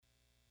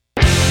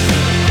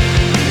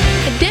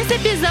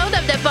episode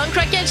of the Punk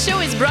Rocket Show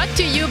is brought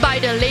to you by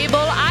the label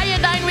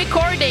Iodine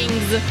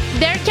Recordings.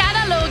 Their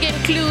catalog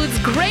includes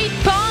great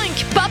punk,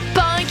 pop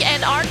punk,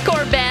 and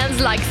hardcore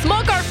bands like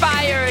Smoke or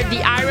Fire,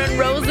 The Iron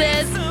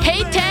Roses,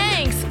 Hey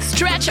Tanks,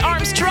 Stretch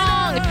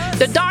Armstrong,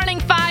 The Darling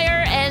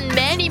Fire, and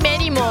many,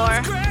 many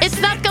more. It's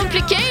not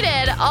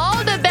complicated. All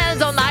the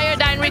bands on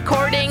Iodine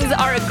Recordings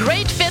are a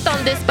great fit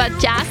on this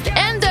podcast,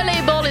 and the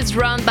label is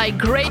run by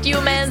great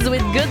humans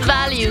with good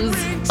values.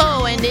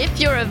 Oh, and if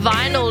you're a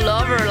vinyl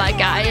lover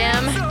like I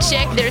am,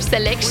 check their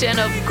selection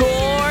of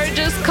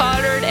gorgeous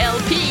colored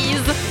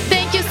LPs.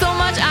 Thank you so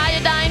much,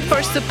 Iodine,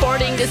 for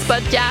supporting this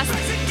podcast.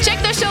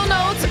 Check the show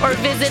notes or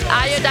visit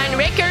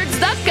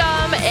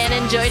iodinerecords.com and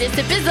enjoy this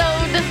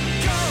episode.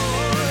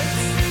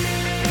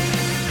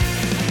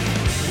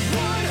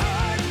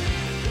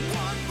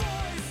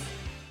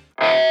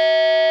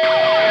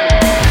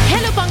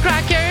 Hello, punk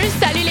rockers!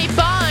 Salut les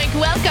punk!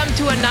 Welcome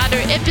to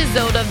another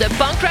episode of the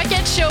Punk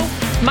Rocket Show.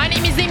 My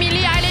name is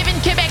Emily. I live in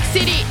Quebec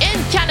City in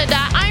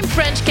Canada. I'm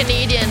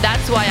French-Canadian.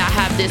 That's why I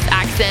have this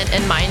accent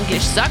and my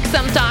English sucks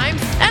sometimes.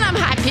 And I'm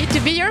happy to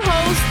be your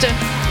host.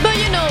 But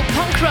you know,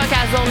 punk rock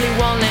has only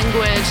one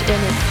language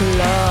and it's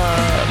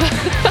love.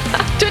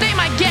 Today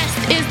my guest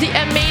is the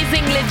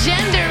amazing,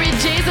 legendary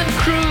Jason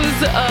Cruz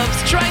of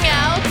Strung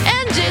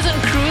and Jason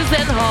Cruz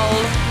and Howl.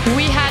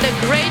 We had a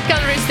great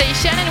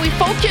conversation and we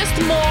focused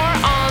more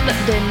on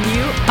the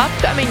new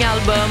upcoming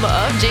album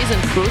of Jason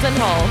Cruz and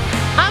Howl.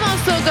 I'm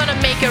also gonna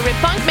make a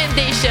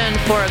recommendation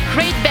for a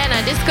great band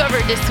I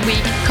discovered this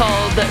week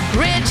called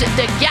Bridge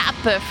the Gap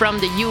from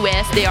the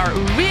US. They are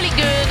really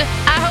good.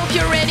 I hope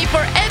you're ready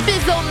for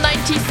episode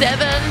 97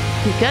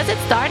 because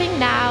it's starting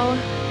now.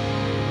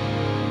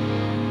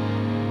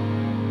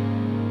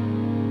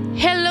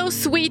 Hello,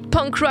 sweet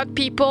punk rock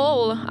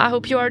people. I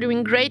hope you are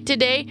doing great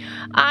today.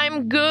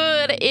 I'm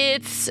good.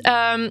 It's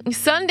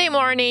Sunday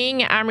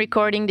morning. I'm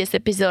recording this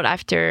episode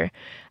after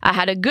I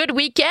had a good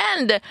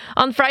weekend.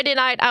 On Friday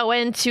night, I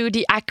went to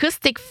the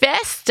Acoustic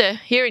Fest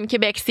here in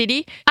Quebec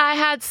City. I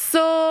had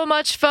so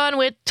much fun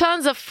with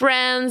tons of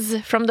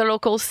friends from the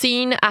local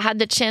scene. I had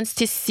the chance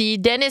to see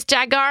Dennis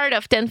Jaggard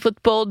of 10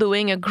 Foot Pole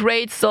doing a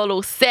great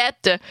solo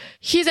set.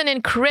 He's an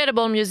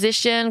incredible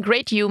musician,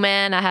 great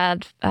human. I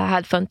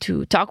had fun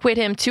to talk with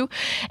him too.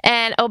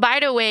 And oh, by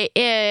the way,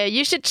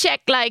 you should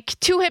check like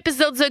 2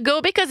 episodes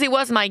ago because he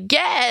was my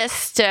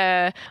guest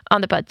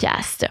on the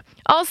podcast.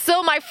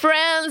 Also, my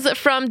friends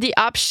from The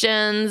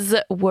Options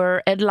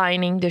were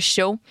headlining the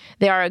show.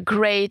 They are a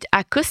great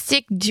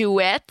acoustic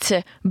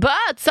duet,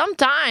 but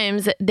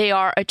sometimes they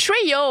are a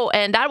trio,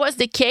 and that was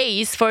the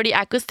case for the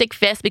Acoustic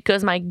Fest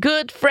because my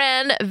good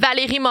friend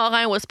Valérie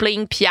Morin was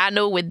playing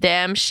piano with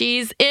them.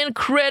 She's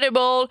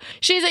incredible.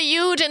 She's a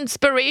huge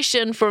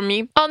inspiration for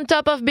me, on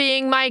top of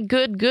being my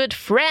good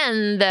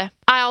friend.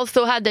 I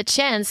also had the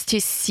chance to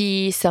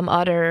see some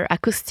other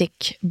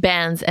acoustic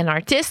bands and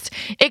artists.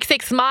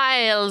 XX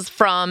Miles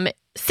from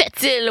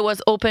Sept-Îles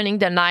was opening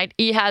the night.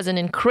 He has an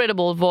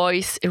incredible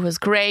voice. It was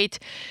great.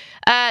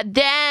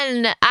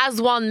 Then As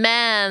One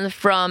Man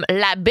from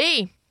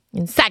L'Abbé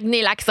in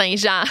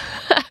Saguenay-Lac-Saint-Jean.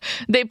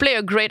 They play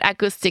a great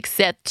acoustic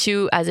set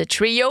too as a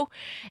trio.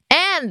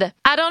 And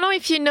I don't know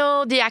if you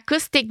know the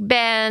acoustic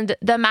band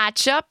The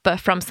Matchup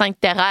from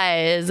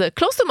Sainte-Thérèse,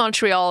 close to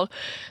Montreal.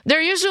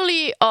 There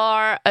usually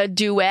are a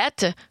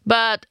duet,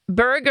 but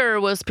Berger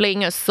was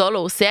playing a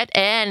solo set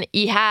and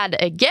he had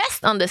a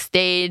guest on the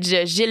stage,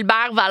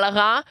 Gilbert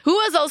Vallerand, who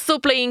was also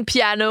playing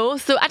piano.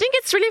 So I think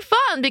it's really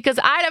fun because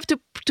I love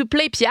to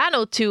play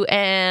piano too,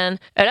 and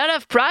a lot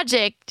of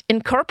projects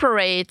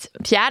incorporate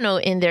piano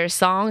in their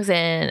songs,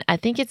 and I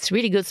think it's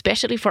really good,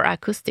 especially for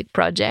acoustic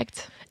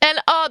projects. And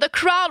the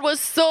crowd was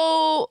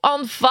so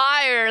on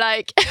fire.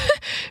 Like,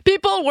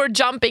 people were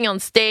jumping on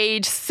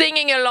stage,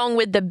 singing along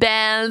with the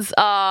bands.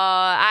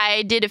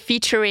 I did a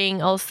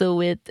featuring also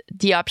with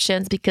The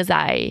Options because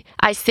I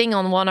sing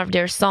on one of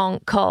their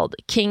songs called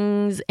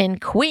Kings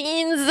and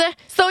Queens.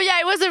 So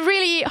yeah, it was a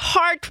really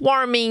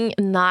heartwarming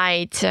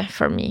night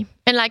for me.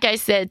 And like I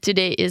said,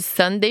 today is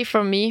Sunday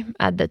for me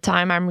at the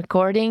time I'm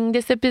recording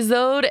this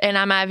episode, and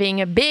I'm having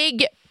a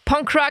big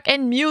punk rock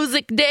and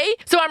music day.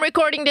 So I'm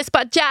recording this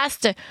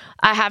podcast.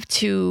 I have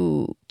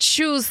to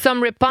choose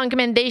some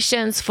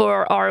recommendations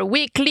for our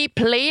weekly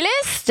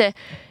playlist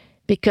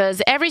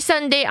because every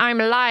Sunday I'm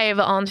live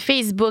on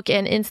Facebook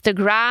and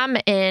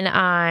Instagram and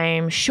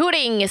I'm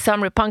shooting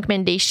some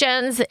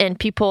recommendations and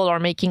people are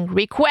making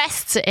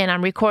requests, and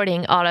I'm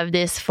recording all of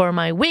this for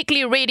my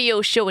weekly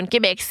radio show in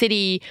Quebec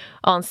City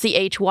on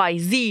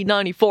CHYZ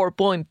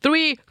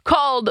 94.3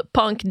 called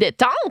Punk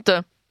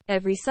Détente.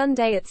 Every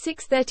Sunday at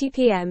 6:30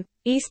 p.m.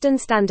 Eastern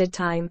Standard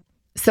Time.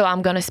 So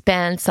I'm going to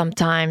spend some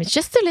time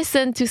just to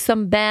listen to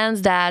some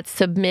bands that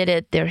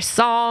submitted their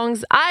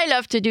songs. I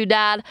love to do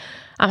that.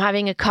 I'm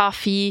having a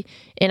coffee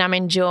and I'm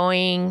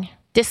enjoying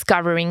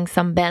discovering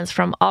some bands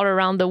from all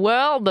around the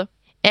world.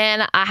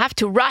 And I have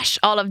to rush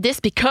all of this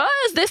because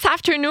this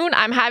afternoon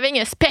I'm having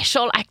a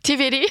special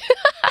activity.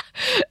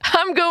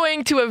 I'm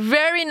going to a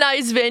very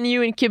nice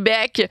venue in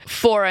Quebec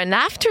for an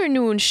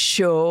afternoon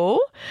show.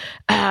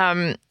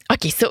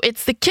 Okay, so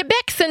it's the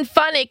Quebec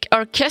Symphonic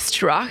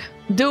Orchestra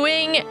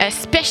doing a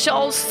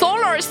special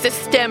solar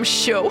system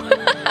show.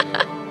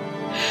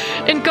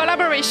 In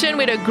collaboration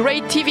with a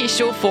great TV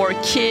show for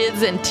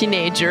kids and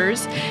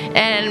teenagers.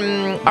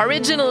 And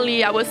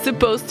originally I was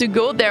supposed to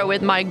go there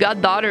with my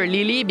goddaughter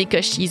Lily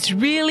because she's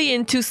really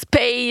into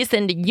space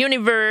and the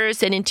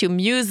universe and into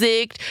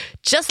music,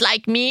 just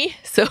like me.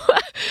 So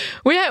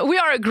we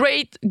are a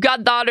great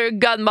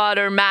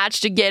goddaughter-godmother match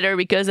together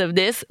because of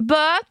this.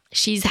 But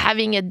she's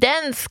having a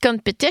dance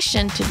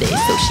competition today,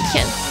 so she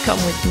can't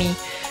come with me.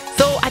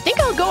 So I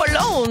think I'll go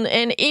alone.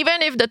 And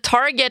even if the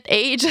target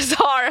ages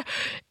are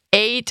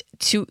 8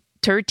 to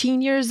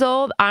 13 years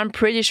old, I'm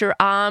pretty sure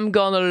I'm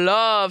gonna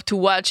love to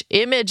watch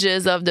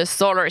images of the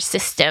solar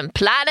system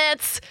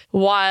planets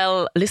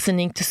while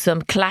listening to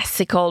some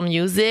classical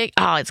music.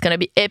 Oh, it's gonna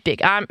be epic.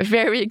 I'm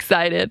very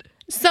excited.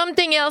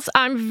 Something else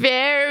I'm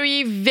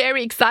very,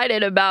 very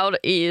excited about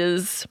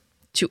is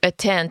to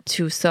attend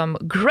to some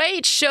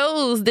great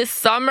shows this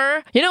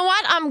summer. You know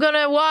what? I'm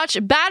gonna watch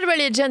Bad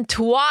Religion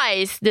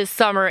twice this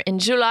summer in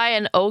July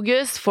and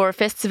August for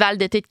Festival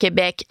d'été de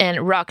Québec and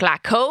Rock La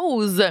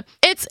Cause.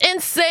 It's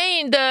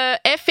insane. The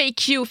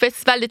FAQ,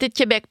 Festival d'été de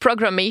Québec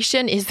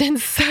programmation is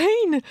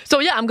insane. So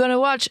yeah, I'm gonna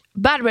watch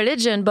Bad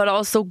Religion, but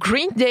also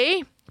Green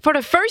Day for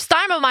the first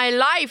time of my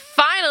life,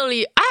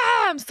 finally.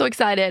 I'm so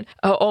excited.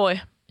 Oh,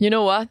 you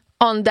know what?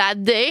 On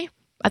that day,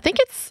 I think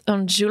it's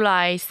on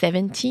July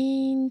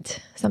 17th,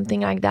 something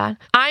like that,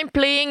 I'm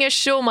playing a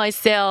show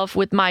myself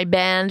with my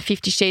band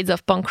 50 Shades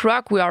of Punk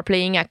Rock. We are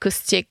playing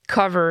acoustic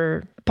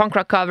punk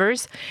rock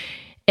covers.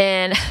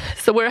 And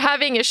so we're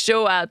having a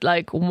show at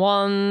like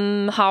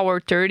 1 hour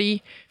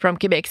 30 from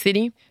Quebec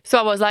City. So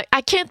I was like,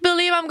 I can't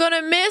believe I'm going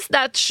to miss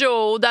that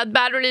show, that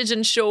Bad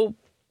Religion show.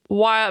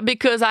 Why?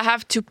 Because I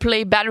have to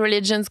play Bad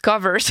Religion's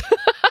covers.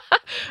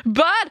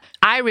 But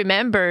I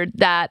remembered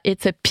that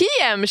it's a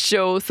PM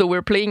show, so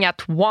we're playing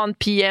at 1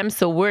 p.m.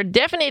 So we're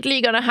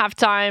definitely going to have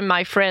time,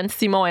 my friend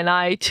Simon and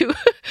I, to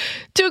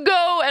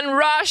go and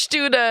rush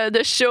to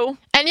the show.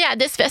 And yeah,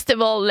 this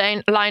festival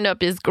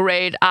lineup is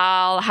great.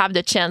 I'll have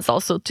the chance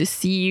also to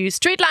see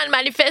Streetline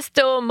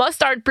Manifesto,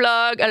 Mustard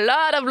Plug, a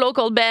lot of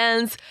local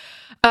bands.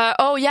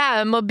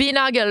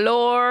 Mobina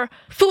Galore,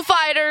 Foo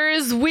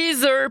Fighters,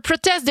 Weezer,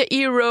 Protest the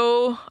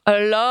Hero, a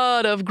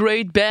lot of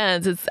great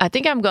bands. I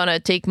think I'm gonna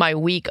take my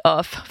week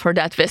off for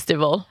that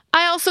festival.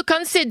 I also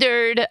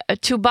considered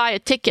to buy a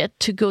ticket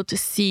to go to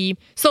see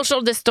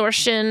Social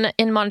Distortion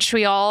in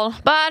Montreal,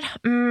 but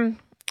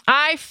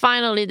I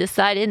finally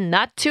decided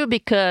not to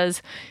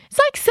because it's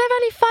like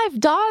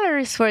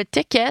 $75 for a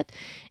ticket,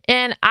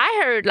 and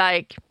I heard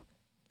like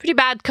pretty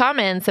bad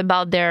comments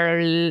about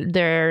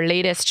their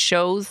latest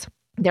shows.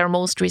 Their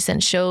most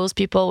recent shows,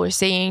 people were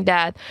saying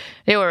that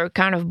they were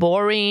kind of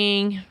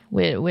boring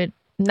with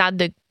not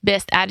the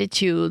best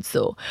attitude.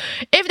 So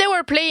if they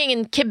were playing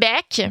in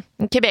Quebec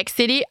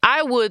City,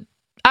 I would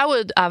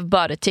have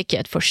bought a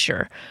ticket for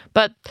sure.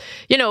 But,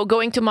 you know,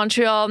 going to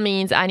Montreal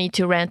means I need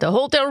to rent a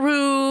hotel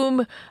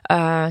room,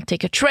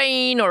 take a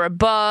train or a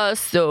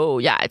bus. So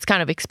yeah, it's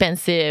kind of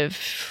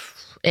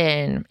expensive.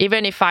 And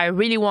even if I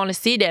really want to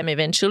see them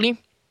eventually,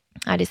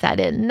 I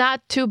decided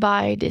not to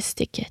buy this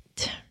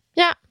ticket.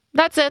 Yeah.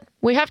 That's it.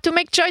 We have to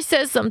make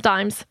choices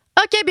sometimes.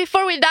 Okay,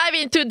 before we dive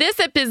into this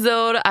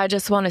episode, I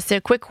just want to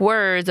say quick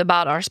words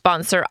about our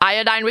sponsor,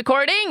 Iodine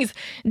Recordings.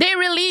 They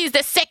released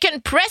the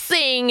second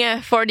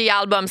pressing for the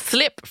album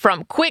Slip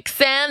from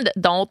Quicksand.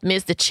 Don't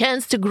miss the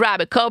chance to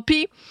grab a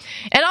copy.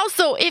 And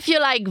also, if you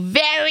like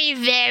very,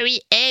 very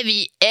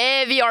heavy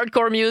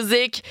hardcore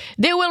music,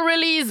 they will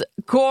release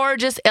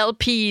gorgeous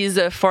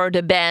LPs for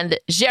the band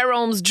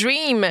Jerome's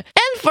Dream. And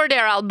for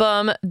their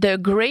album, The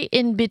Great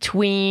In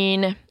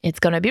Between, it's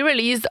gonna be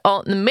released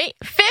on May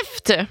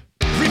 5th.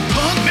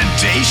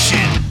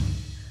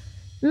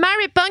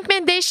 My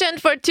recommendation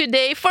for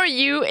today for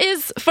you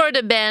is for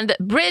the band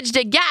Bridge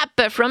the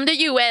Gap from the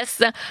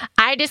US.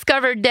 I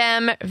discovered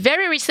them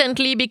very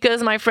recently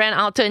because my friend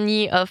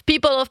Anthony of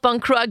People of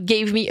Punk Rock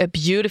gave me a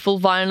beautiful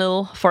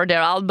vinyl for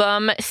their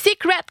album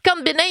Secret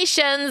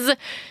Combinations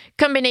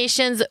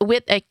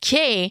with a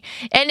K,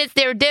 and it's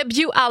their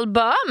debut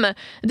album.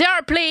 They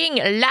are playing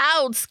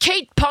loud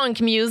skate punk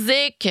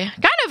music,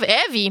 kind of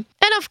heavy,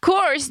 and of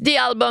course the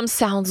album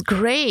sounds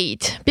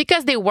great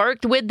because they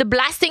worked with the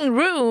Blasting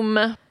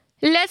Room.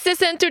 Let's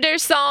listen to their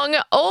song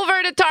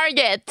Over the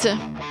Target.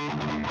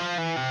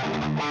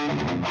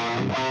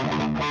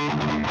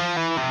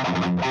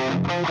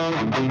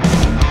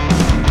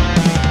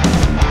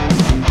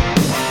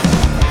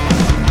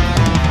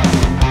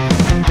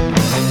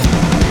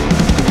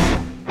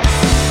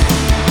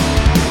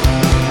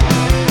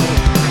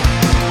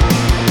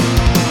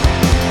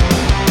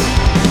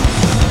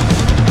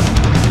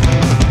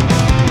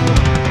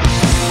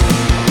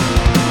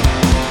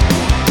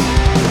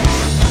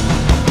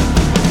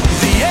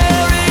 The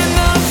air in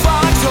the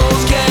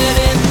foxholes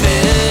getting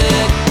thin.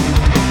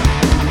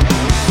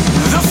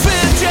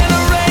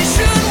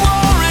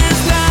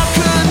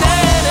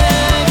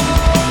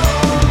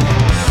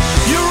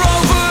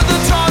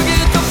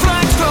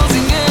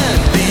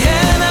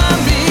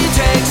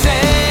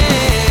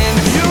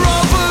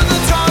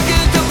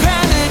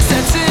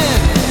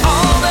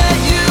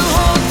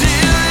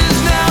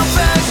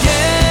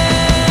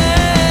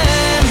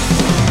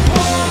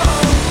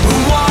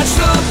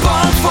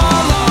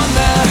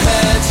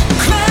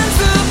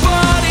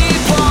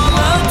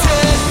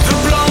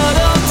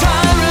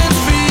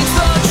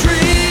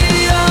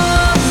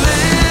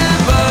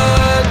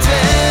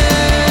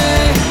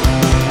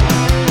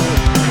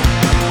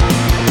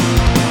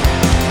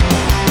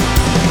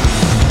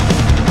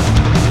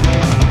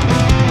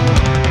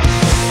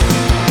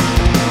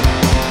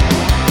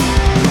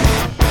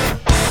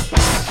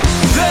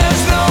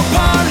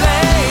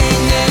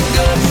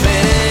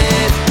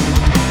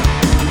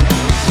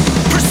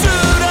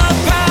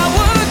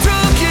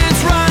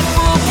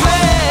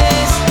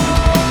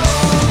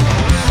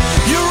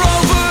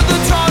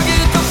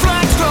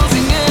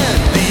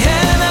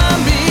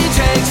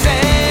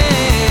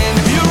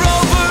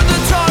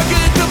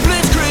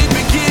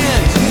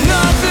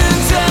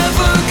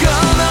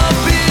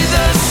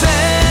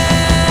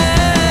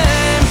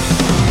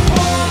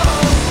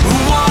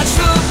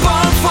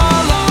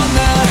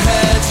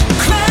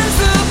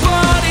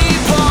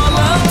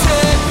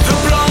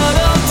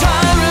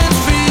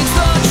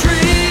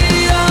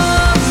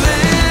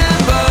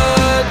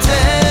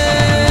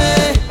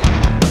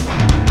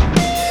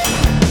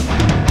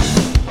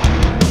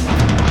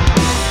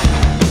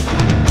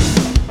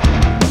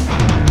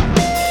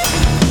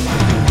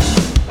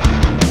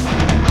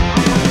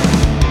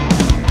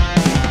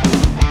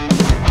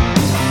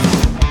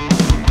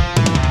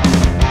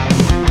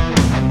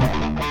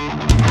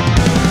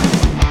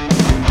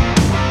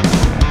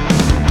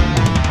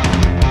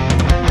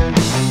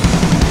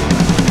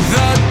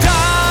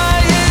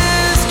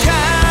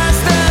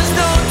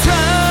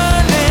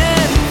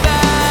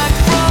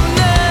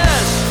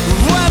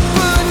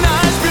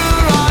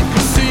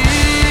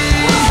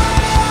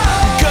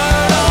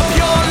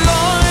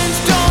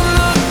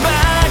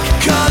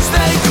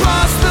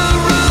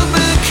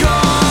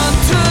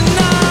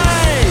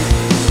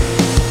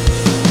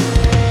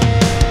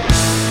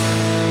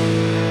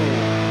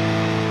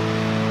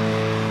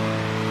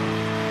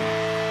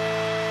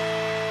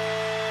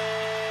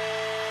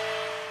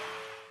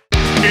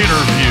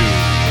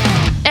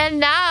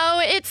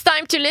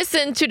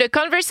 listen to the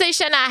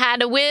conversation I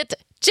had with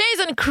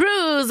Jason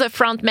Cruz,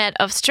 frontman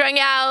of Strung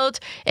Out,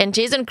 and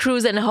Jason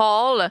Cruz and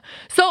Howl.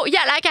 So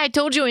yeah, like I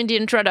told you in the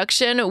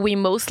introduction, we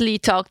mostly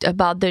talked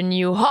about the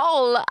new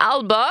Howl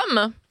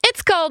album.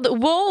 It's called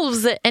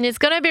Wolves, and it's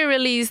gonna be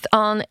released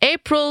on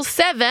April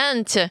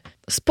 7th.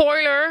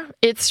 Spoiler,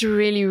 it's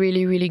really,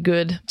 really, really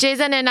good.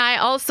 Jason and I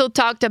also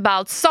talked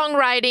about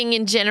songwriting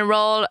in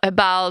general,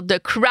 about the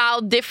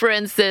crowd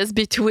differences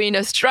between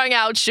a Strung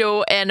Out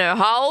show and a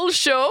Howl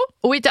show.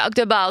 We talked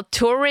about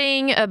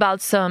touring,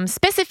 about some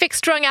specific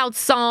Strung Out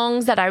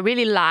songs that I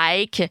really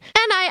like, and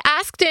I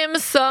asked him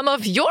some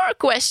of your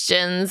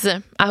questions.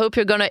 I hope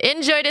you're gonna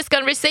enjoy this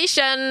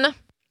conversation.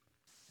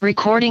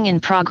 Recording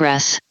in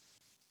progress.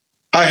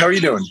 Hi, how are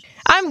you doing?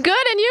 I'm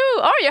good, and you?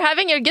 Oh, you're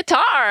having your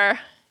guitar.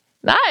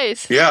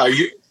 Nice. Yeah,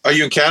 are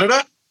you in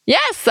Canada?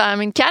 Yes,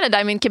 I'm in Canada.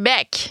 I'm in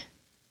Quebec.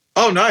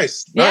 Oh,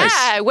 nice.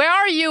 Yeah, where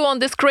are you on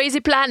this crazy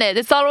planet?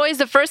 It's always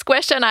the first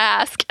question I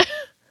ask.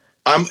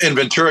 I'm in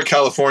Ventura,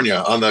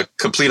 California, on the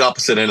complete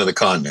opposite end of the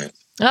continent.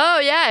 Oh,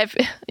 yeah.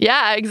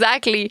 Yeah,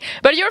 exactly.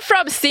 But you're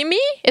from Simi?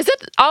 Is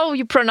it how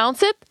you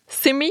pronounce it?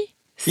 Simi?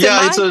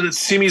 Yeah,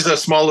 Simi's a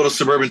small little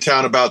suburban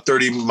town about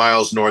 30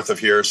 miles north of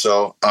here.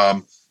 So,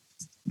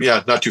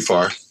 yeah, not too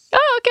far.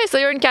 Oh, okay. So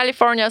you're in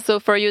California. So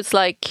for you, it's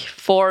like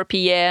 4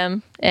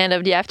 p.m., end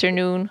of the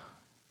afternoon.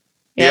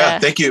 Yeah,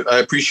 thank you. I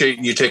appreciate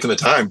you taking the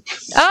time.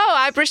 Oh,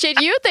 I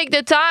appreciate you taking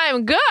the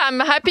time. Good. I'm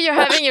happy you're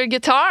having your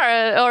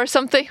guitar or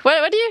something.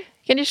 What do you...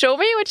 Can you show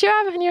me what you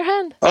have in your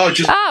hand? Oh,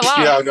 wow.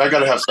 Yeah, I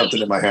got to have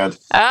something in my hand.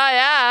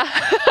 Yeah.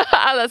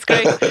 That's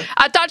great.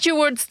 I thought you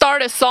would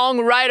start a song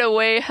right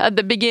away at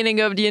the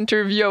beginning of the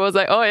interview. I was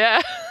like, oh,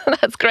 yeah,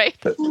 that's great.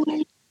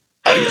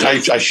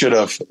 I should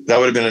have. That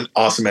would have been an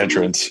awesome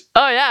entrance.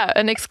 Oh, yeah,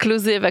 an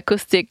exclusive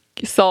acoustic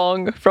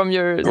song from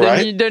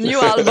the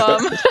new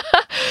album.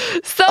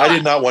 So I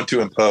did not want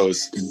to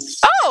impose.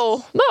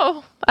 Oh,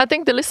 no. I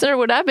think the listener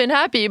would have been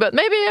happy, but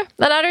maybe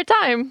another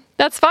time.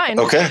 That's fine.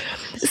 Okay.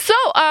 So,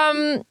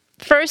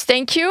 first,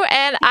 thank you.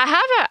 And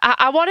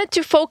I wanted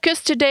to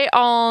focus today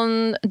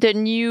on the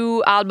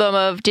new album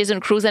of Jason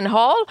Cruz and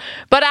Howl,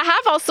 but I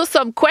have also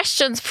some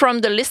questions from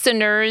the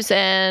listeners,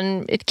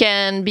 and it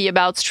can be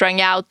about Strung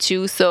Out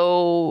too.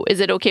 So, is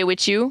it okay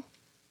with you?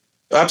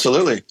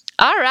 Absolutely.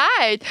 All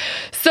right.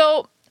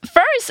 So,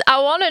 first, I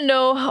want to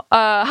know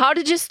how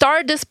did you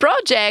start this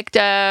project,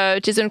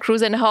 Jason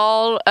Cruz and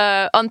Howl,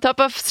 on top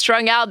of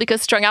Strung Out,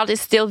 because Strung Out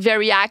is still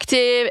very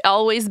active,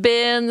 always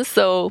been.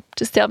 So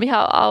just tell me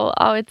how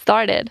it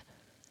started.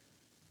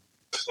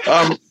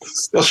 Well,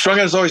 Strung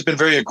Out has always been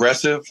very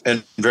aggressive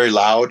and very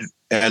loud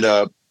and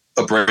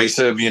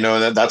abrasive. You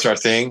know, that's our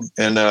thing.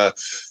 And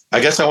I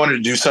guess I wanted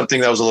to do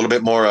something that was a little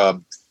bit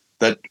more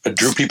that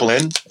drew people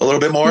in a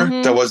little bit more.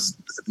 Mm-hmm. That was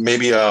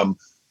maybe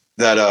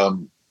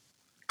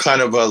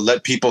kind of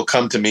let people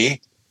come to me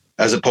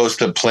as opposed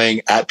to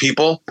playing at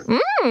people.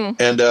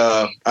 And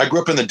I grew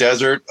up in the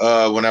desert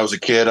when I was a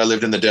kid. I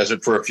lived in the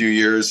desert for a few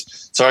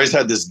years. So I always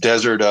had this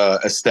desert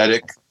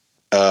aesthetic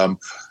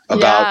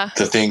about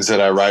the things that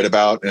I write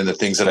about and the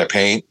things that I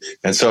paint.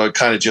 And so it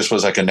kind of just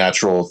was like a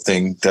natural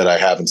thing that I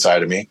have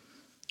inside of me.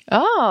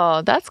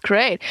 Oh, that's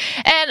great.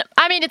 And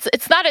I mean,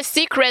 it's not a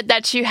secret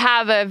that you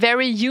have a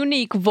very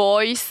unique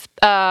voice.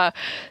 So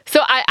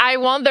I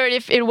wondered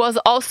if it was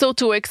also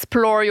to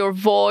explore your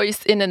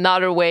voice in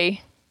another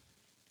way.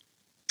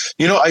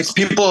 You know,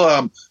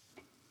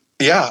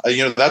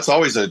 that's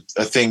always a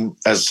thing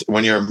as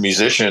when you're a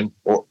musician,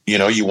 or, you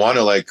know, you want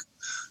to like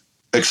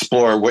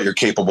explore what you're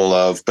capable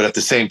of. But at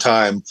the same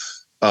time,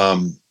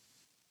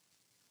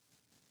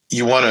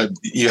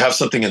 you have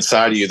something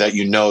inside of you that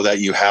you know that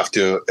you have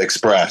to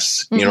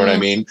express, you know what I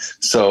mean?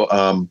 So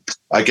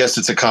I guess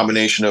it's a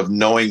combination of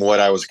knowing what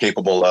I was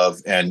capable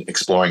of and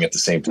exploring at the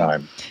same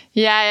time.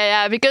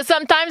 Yeah. Because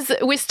sometimes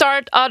we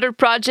start other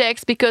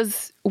projects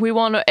because we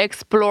want to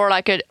explore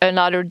like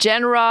another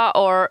genre,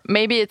 or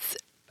maybe it's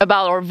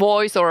about our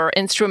voice or our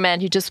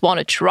instrument. You just want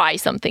to try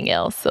something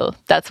else. So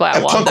that's why I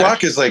wonder. Punk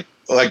rock is like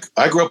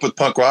I grew up with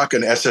punk rock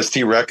and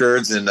SST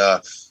records, and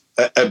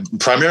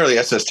primarily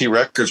SST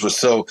records there's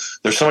so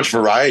much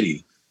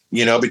variety,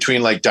 you know,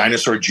 between like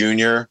Dinosaur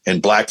Jr.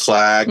 and Black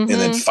Flag and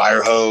then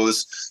Fire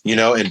Hose, you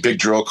know, and Big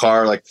Drill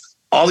Car, like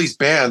all these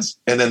bands.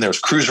 And then there's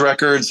Cruz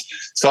records.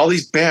 So all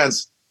these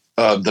bands,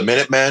 the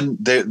Minutemen,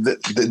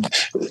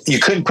 you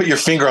couldn't put your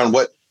finger on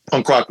what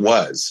punk rock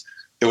was.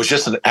 It was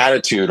just an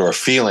attitude or a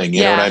feeling,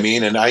 you know what I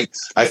mean? And I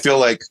feel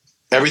like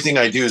everything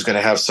I do is going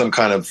to have some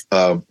kind of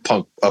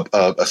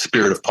a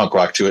spirit of punk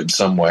rock to it in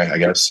some way, I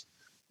guess.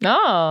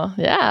 Oh,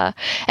 yeah.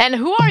 And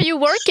who are you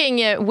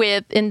working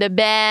with in the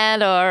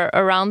band or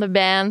around the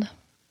band?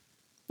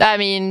 I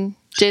mean,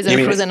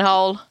 Jason Cruz and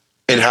Howl.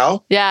 In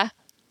Howl? Yeah.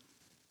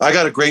 I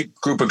got a great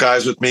group of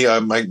guys with me.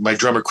 My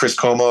drummer, Chris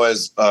Como,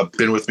 has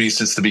been with me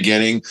since the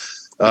beginning.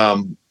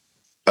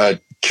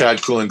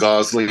 Chad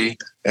Coolen-Gosley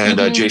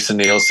and Jason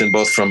Nielsen,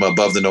 both from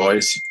Above the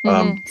Noise.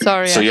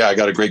 So, yeah, I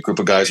got a great group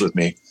of guys with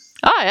me.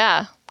 Oh,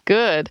 yeah.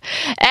 Good.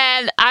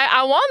 And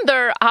I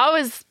wonder how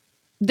is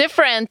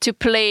different to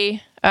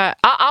play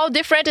How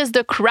different is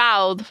the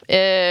crowd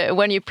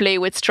when you play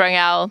with Strung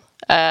Howl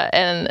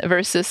and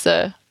versus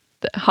the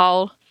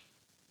Howl?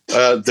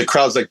 The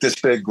crowd's like this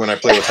big when I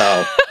play with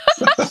Howl.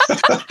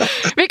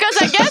 Because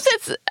I guess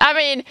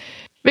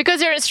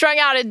because you're in Strung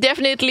Out, it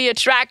definitely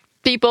attracts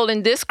people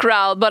in this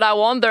crowd. But I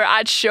wonder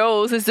at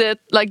shows, is it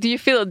like, do you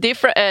feel a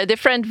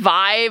different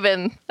vibe?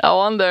 And I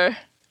wonder.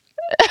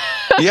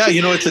 Yeah,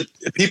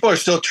 people are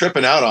still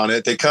tripping out on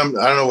it. They come,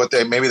 I don't know what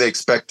maybe they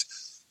expect,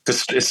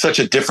 because it's such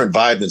a different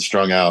vibe than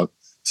Strung Out.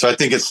 So I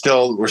think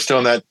we're still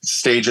in that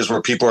stages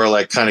where people are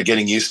like kind of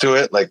getting used to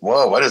it. Like,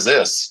 whoa, what is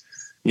this?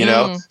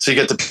 So you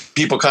get the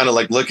people kind of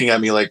like looking at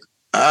me like,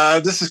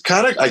 this is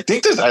kind of, I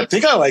think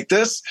I like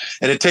this.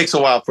 And it takes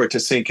a while for it to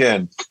sink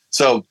in.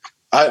 So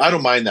I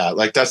don't mind that.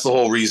 Like, that's the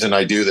whole reason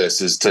I do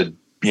this, is to,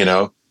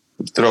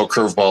 throw a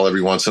curveball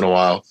every once in a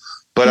while.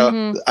 But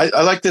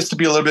I like this to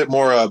be a little bit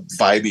more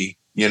vibey,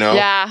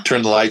 Yeah.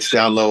 Turn the lights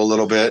down low a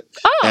little bit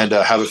and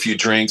have a few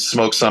drinks,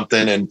 smoke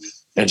something and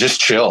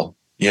just chill,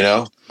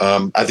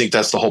 I think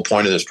that's the whole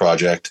point of this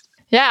project.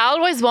 Yeah, I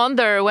always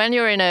wonder when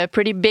you're in a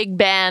pretty big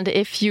band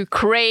if you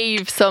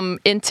crave some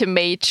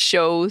intimate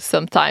shows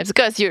sometimes,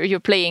 because you're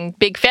playing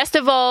big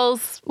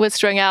festivals with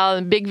Strung Out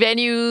and big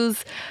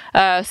venues,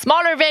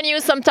 smaller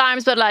venues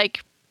sometimes, but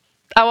like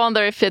I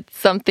wonder if it's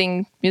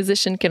something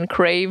musician can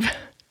crave.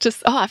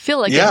 Just I feel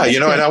like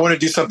and I want to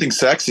do something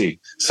sexy,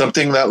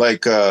 something that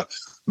like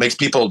makes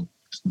people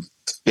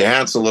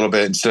dance a little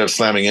bit instead of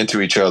slamming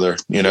into each other.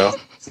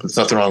 There's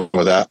nothing wrong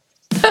with that.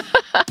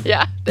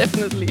 Yeah,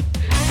 definitely.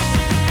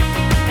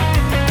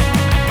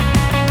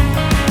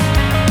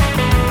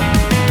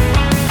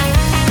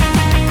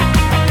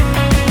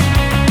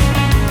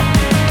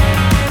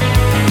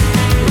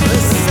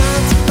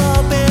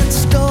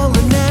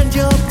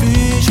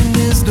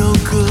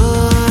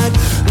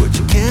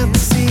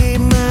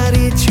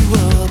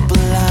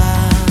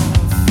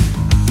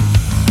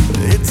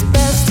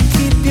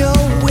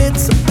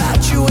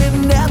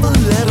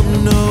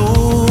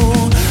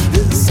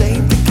 This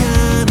ain't the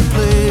kind of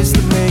place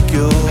to make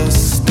your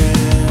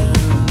stand.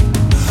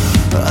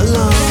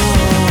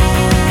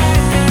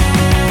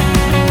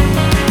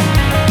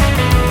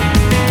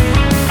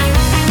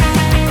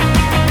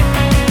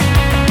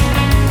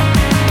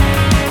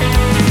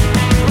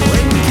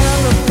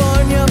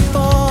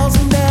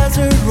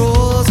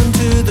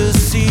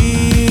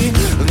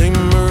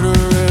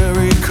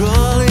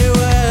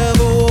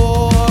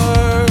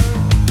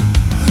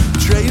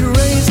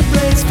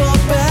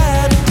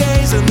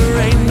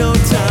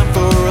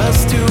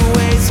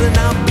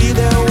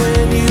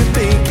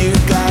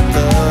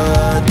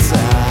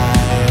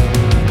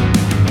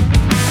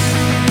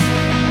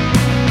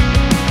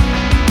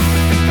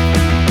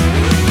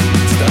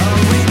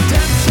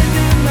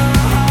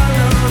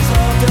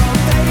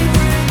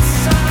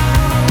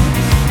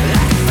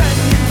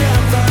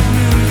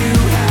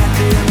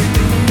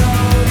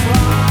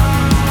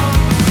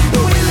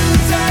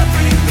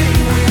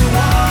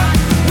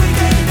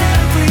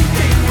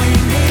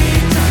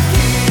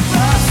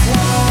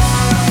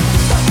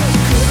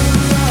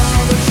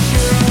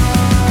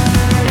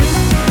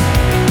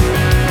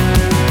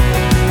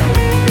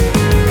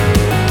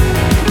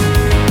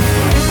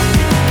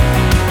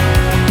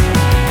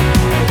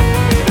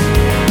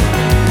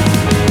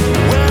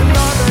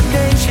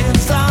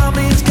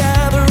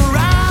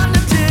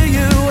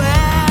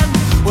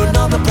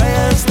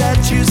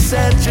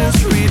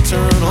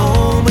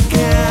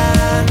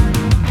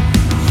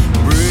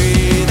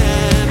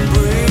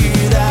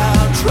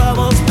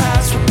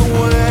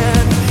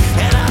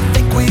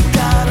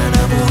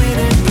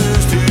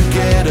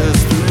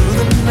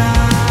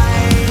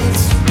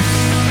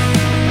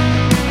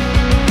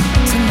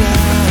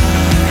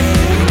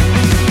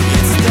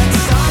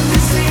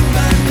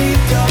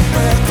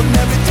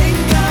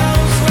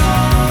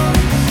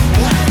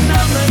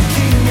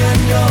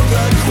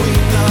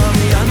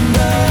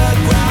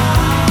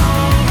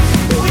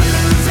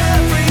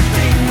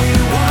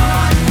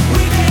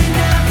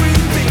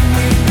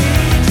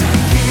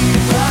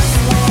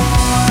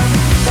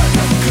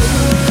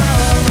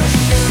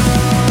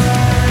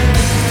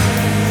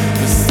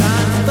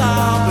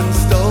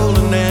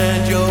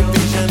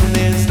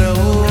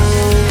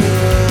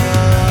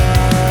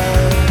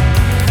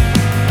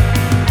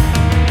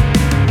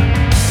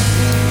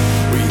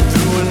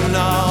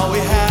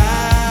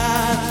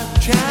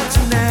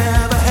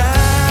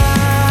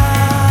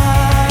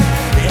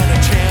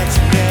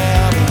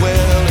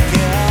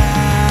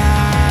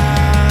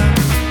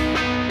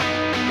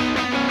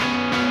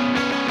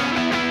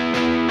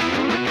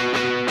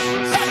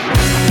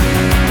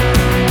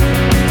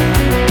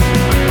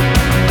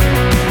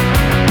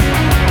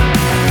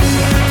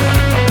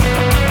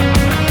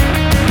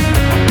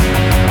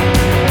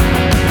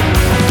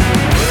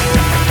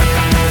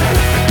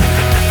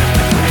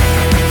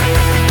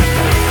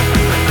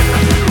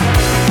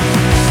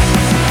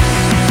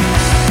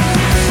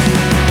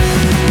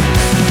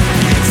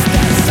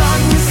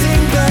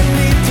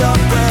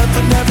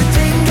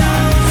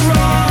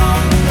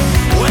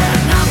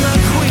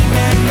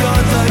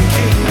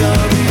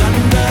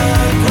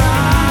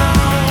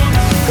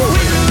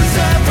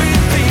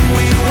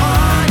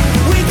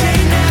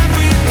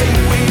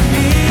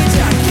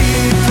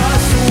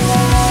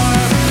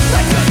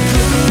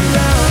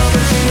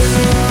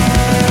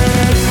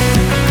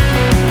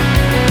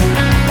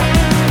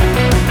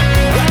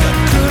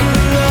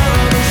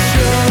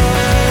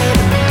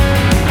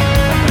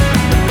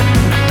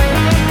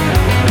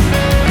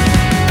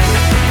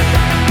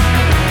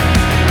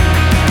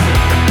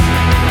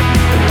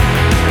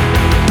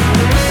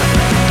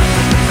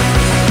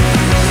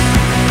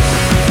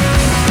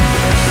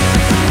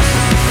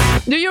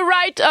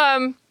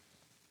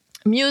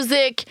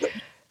 music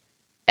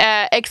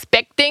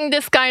expecting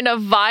this kind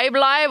of vibe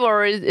live,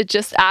 or it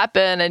just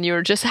happened and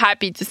you're just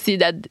happy to see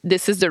that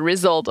this is the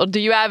result? Or do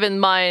you have in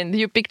mind, do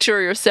you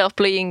picture yourself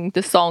playing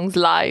the songs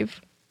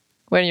live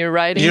when you're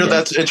writing?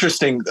 That's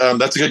interesting.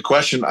 That's a good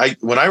question.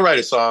 When I write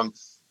a song,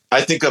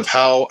 I think of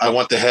how I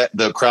want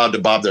the crowd to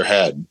bob their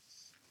head.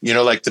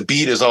 Like the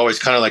beat is always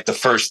kind of like the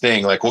first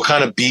thing. Like, what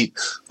kind of beat,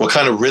 what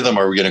kind of rhythm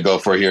are we going to go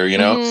for here?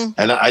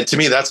 And to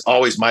me, that's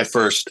always my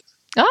first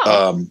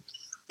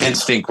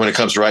instinct when it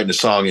comes to writing a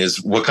song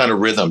is, what kind of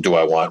rhythm do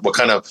I want?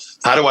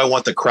 How do I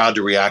want the crowd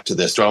to react to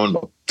this? Do I want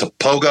them to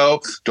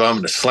pogo? Do I want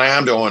them to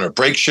slam? Do I want them to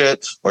break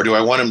shit? Or do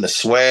I want them to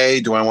sway?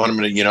 Do I want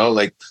them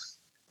to,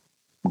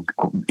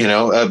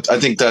 I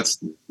think that's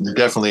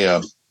definitely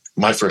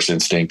my first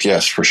instinct.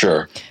 Yes, for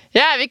sure.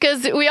 Yeah,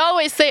 because we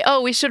always say,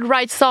 we should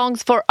write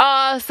songs for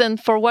us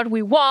and for what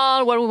we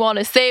want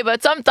to say.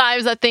 But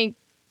sometimes I think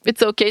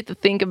it's okay to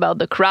think about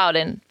the crowd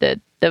and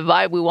the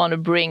vibe we want to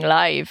bring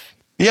live.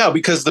 Yeah,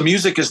 because the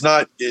music is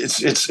not,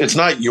 it's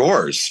not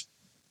yours.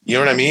 You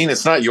know what I mean?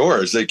 It's not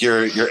yours. Like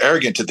you're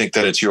arrogant to think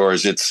that it's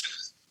yours.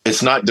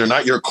 It's not, they're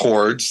not your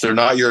chords. They're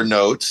not your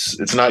notes.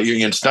 It's not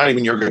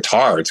even your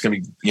guitar. It's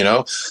going to be,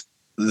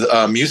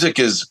 music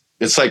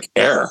it's like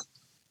air.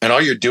 And all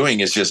you're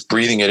doing is just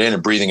breathing it in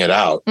and breathing it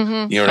out.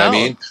 Mm-hmm. You know what I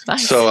mean?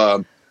 Nice.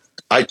 So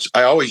I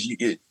always,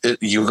 you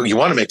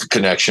want to make a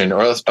connection,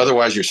 or else,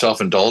 otherwise you're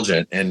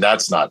self-indulgent, and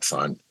that's not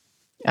fun.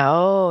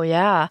 Oh,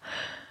 yeah.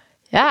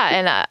 Yeah,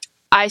 and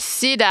I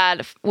see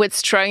that with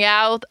Strung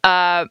Out,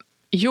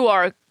 you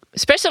are,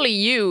 especially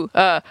you're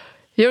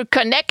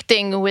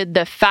connecting with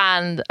the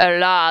fan a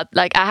lot.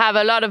 Like, I have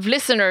a lot of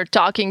listeners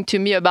talking to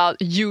me about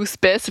you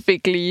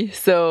specifically.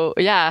 So,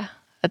 yeah,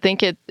 I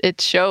think it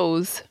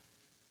shows.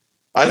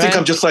 I think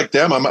I'm just like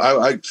them.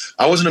 I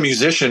wasn't a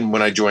musician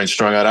when I joined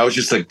Strung Out. I was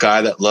just a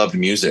guy that loved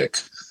music.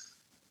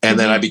 And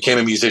then I became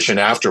a musician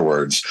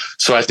afterwards.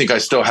 So I think I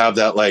still have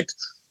that, like,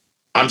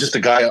 I'm just a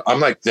guy. I'm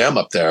like them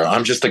up there.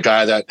 I'm just a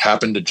guy that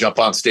happened to jump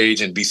on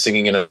stage and be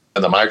singing in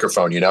the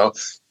microphone, Yeah.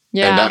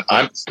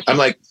 And I'm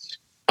like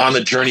on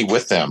the journey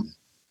with them.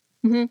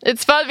 Mm-hmm.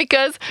 It's fun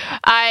because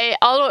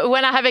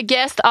when I have a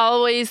guest, I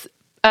always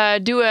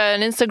do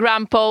an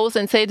Instagram post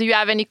and say, do you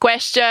have any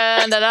questions?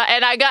 And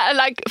I got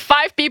like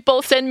 5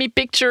 people send me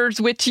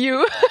pictures with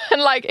you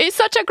and like, he's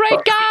such a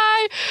great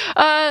guy,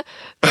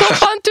 so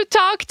fun to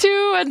talk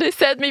to, and they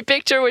sent me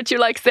picture with you,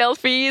 like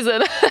selfies,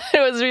 and it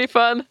was really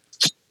fun.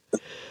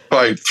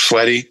 Probably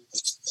sweaty.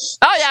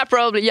 Oh yeah,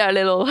 probably, yeah, a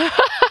little. Yeah,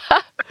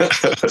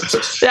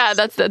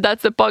 that's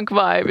the punk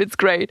vibe. It's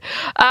great.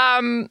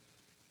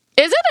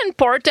 Is it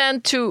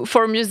important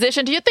for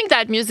musicians? Do you think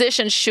that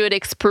musicians should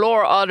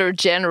explore other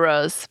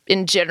genres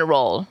in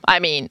general? I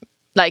mean,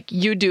 like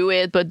you do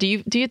it, but do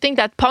you think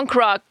that punk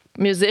rock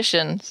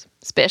musicians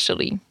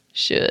especially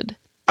should?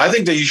 I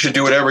think that you should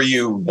do whatever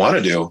you want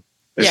to do.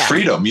 It's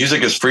freedom.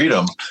 Music is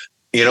freedom.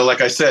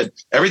 Like I said,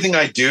 everything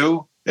I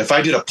do, if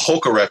I did a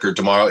polka record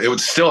tomorrow, it would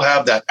still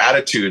have that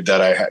attitude that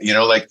I have.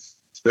 Like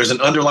there's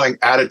an underlying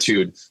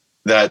attitude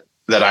that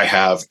I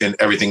have in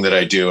everything that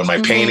I do, in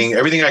my painting,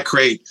 everything I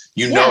create,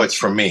 know it's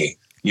from me.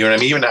 You know what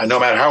I mean? Even no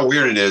matter how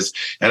weird it is.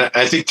 And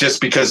I think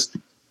just because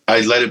I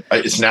let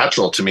it's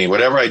natural to me.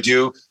 Whatever I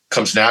do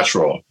comes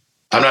natural.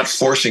 I'm not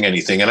forcing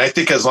anything. And I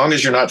think as long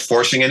as you're not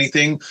forcing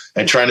anything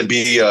and trying to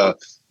be, I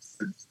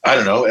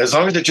don't know, as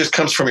long as it just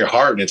comes from your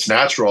heart and it's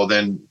natural,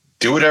 then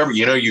do whatever,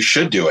 you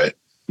should do it,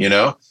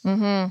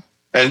 Mm-hmm.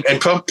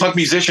 And punk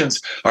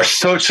musicians are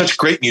such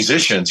great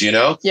musicians,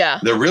 Yeah.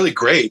 They're really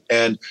great.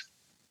 And,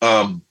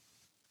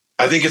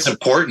 I think it's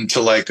important to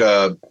like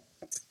you're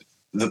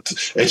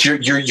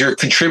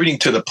contributing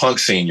to the punk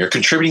scene. You're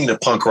contributing to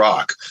punk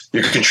rock.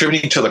 You're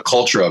contributing to the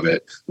culture of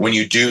it when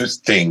you do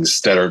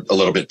things that are a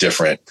little bit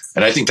different.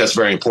 And I think that's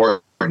very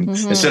important.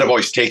 Mm-hmm. Instead of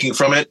always taking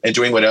from it and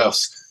doing what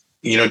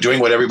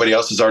everybody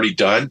else has already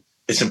done,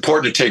 it's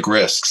important to take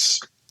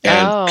risks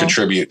and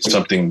contribute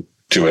something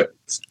to it.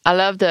 I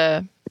love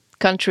the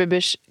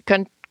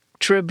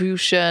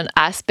contribution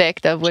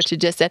aspect of what you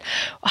just said.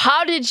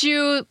 How did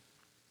you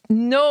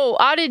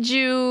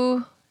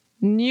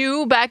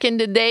knew back in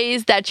the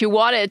days that you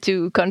wanted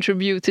to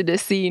contribute to the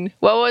scene?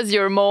 What was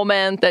your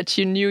moment that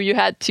you knew you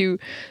had to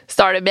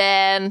start a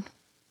band,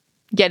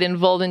 get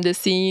involved in the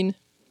scene?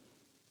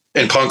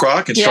 In punk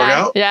rock and Strung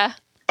Out? Yeah.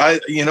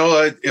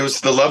 It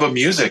was the love of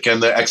music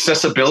and the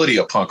accessibility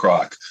of punk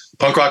rock.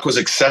 Punk rock was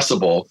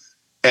accessible.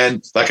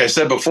 And like I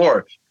said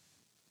before,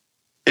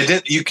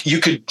 you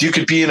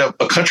could be in a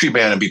country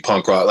band and be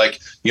punk rock. Like,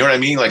 you know what I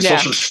mean? Like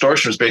Social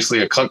Distortion is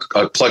basically a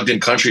plugged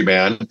in country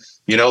band.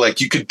 Like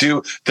you could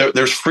do,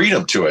 there's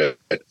freedom to it.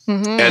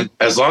 Mm-hmm. And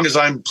as long as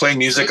I'm playing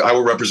music, I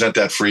will represent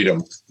that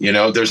freedom.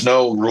 There's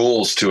no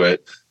rules to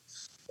it.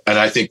 And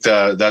I think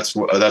that's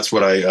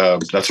what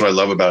I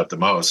love about it the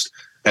most.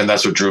 And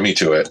that's what drew me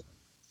to it.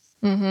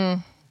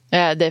 Mm-hmm.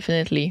 Yeah,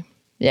 definitely.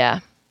 Yeah.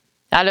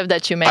 I love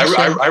that you mentioned.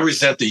 I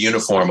resent the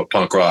uniform of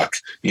punk rock.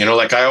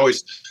 Like I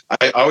always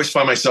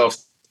find myself,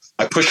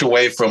 I push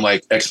away from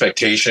like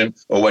expectation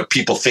or what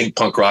people think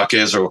punk rock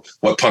is or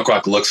what punk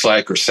rock looks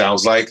like or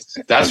sounds like.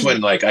 That's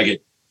when like I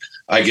get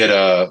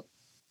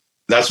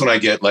that's when I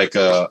get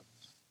a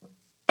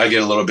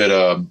little bit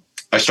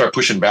I start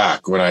pushing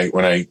back when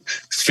I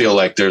feel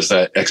like there's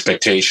that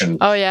expectation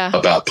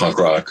about punk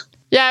rock.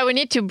 Yeah, we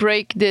need to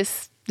break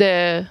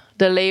the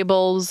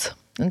labels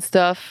and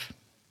stuff.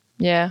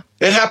 Yeah.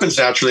 It happens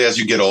naturally as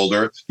you get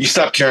older. You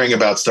stop caring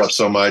about stuff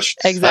so much.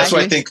 Exactly. That's why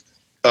I think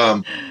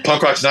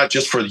punk rock's not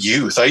just for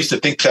youth. I used to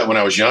think that when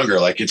I was younger,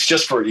 like it's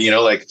just for,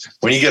 like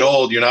when you get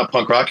old, you're not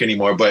punk rock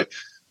anymore, but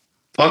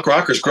punk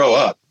rockers grow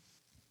up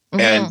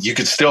and you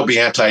could still be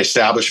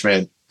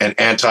anti-establishment and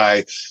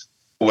anti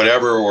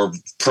whatever or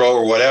pro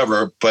or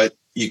whatever, but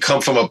you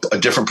come from a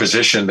different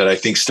position that I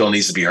think still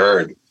needs to be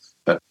heard,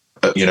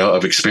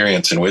 of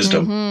experience and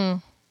wisdom. Mm-hmm.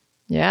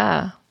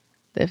 Yeah,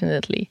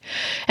 definitely.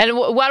 And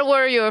what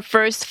were your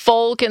first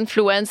folk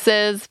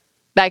influences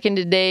back in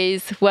the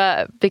days?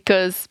 Well,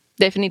 because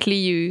definitely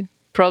you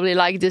probably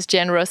like this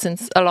genre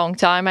since a long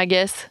time, I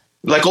guess.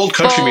 Like old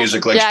country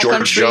music, like George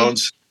country.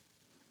 Jones.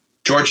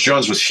 George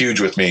Jones was huge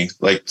with me,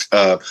 like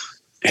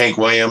Hank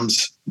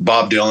Williams,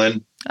 Bob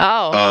Dylan.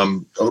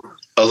 Oh.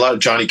 A lot of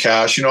Johnny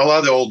Cash, a lot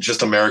of the old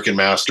just American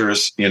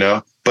masters,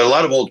 but a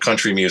lot of old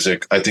country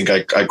music. I think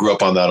I grew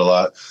up on that a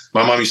lot.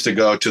 My mom used to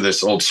go to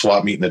this old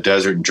swap meet in the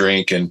desert and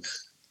drink, and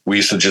we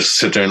used to just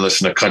sit there and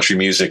listen to country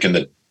music in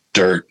the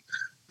dirt.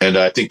 And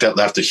I think that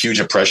left a huge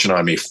impression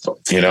on me.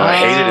 I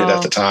hated it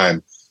at the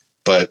time,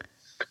 but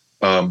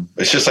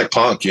it's just like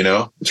punk,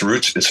 it's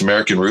roots, it's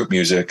American root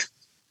music.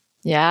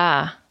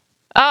 Yeah.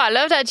 Oh, I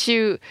love that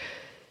you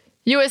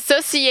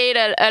associate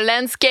a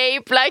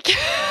landscape like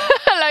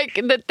like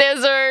the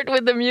desert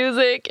with the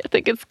music. I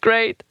think it's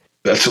great.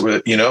 That's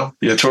what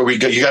that's where we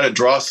go. You got to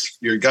draw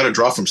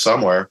from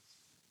somewhere.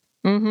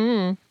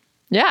 Mm-hmm.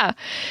 Yeah.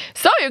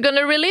 So you're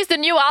gonna release the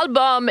new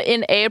album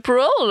in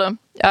April.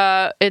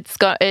 It's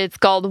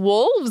called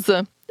Wolves.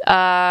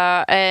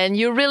 And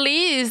you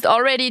released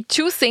already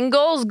 2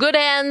 singles, Good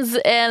Hands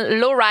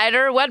and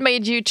Lowrider. What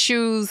made you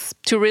choose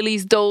to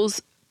release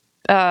those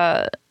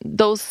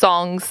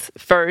songs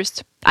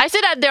first? I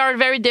see that they are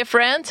very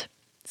different.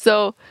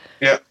 So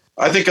yeah,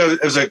 I think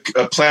it was a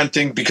planned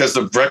thing because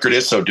the record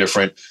is so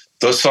different.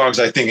 Those songs,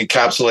 I think,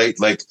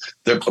 encapsulate like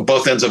they're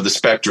both ends of the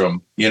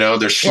spectrum.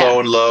 They're slow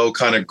and low,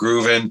 kind of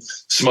grooving,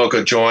 smoke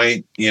a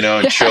joint,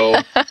 and chill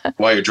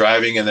while you're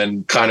driving, and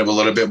then kind of a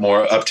little bit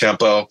more up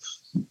tempo,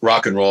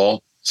 rock and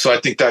roll. So I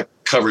think that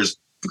covers.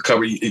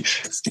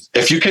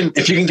 If you can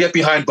get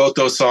behind both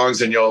those songs,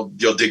 then you'll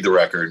dig the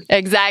record.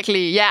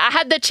 Exactly. Yeah, I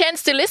had the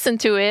chance to listen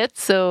to it,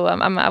 so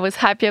I was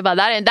happy about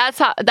that, and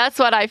that's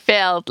what I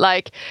felt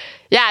like.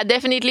 Yeah,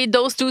 definitely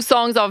those 2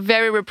 songs are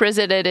very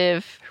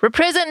representative.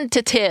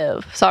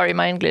 Sorry,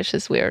 my English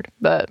is weird,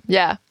 but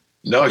yeah.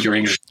 No, your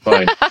English is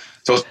fine.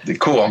 So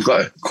cool. I'm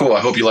glad. Cool.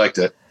 I hope you liked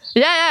it.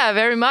 Yeah,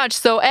 very much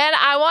so. And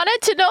I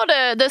wanted to know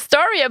the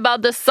story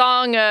about the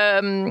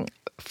song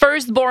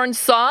Firstborn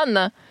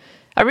Son.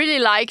 I really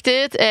liked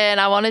it, and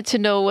I wanted to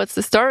know what's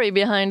the story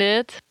behind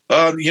it.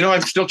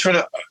 I'm still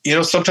trying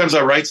to, sometimes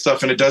I write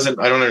stuff and I don't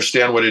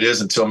understand what it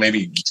is until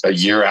maybe a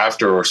year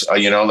after, or,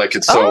 like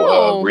it's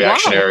so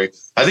reactionary.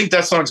 Wow. I think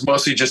that song's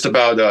mostly just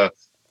about,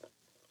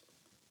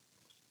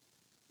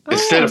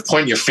 instead of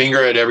pointing your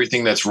finger at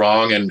everything that's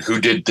wrong and who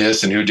did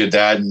this and who did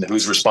that and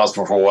who's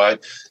responsible for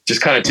what,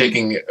 just kind of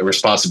taking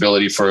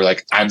responsibility for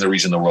like, I'm the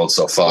reason the world's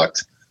so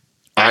fucked.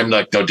 I'm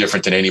like no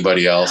different than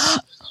anybody else.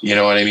 You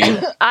know what I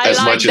mean? As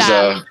much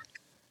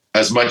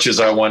as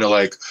I want to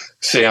like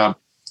say I'm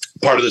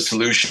part of the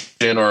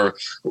solution or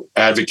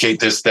advocate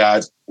this,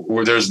 that,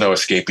 where there's no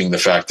escaping the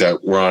fact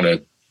that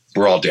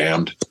we're all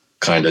damned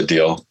kind of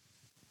deal,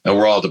 and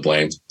we're all to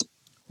blame.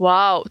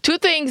 Wow. 2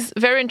 things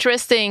very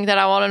interesting that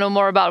I want to know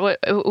more about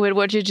with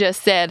what you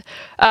just said.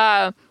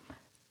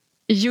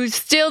 You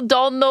still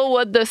don't know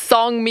what the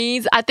song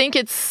means. I think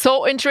it's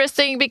so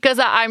interesting because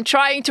I'm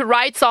trying to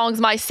write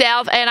songs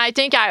myself, and I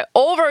think I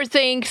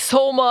overthink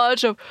so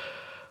much of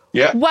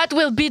what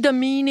will be the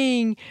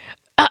meaning.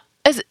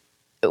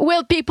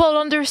 Will people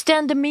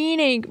understand the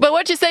meaning? But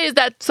what you say is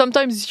that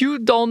sometimes you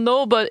don't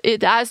know, but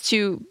it has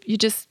to, you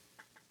just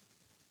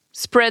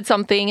spread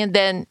something and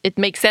then it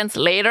makes sense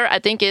later. I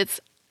think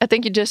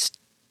you just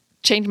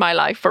changed my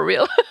life for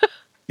real.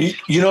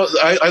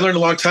 I learned a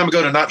long time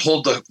ago to not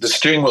hold the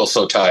steering wheel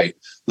so tight.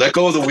 Let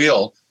go of the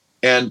wheel.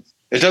 And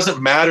it doesn't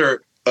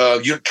matter.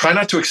 You try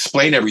not to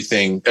explain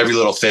everything, every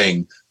little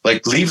thing.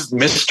 Like leave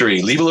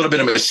mystery, leave a little bit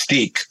of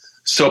mystique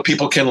so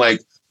people can like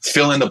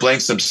fill in the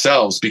blanks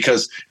themselves.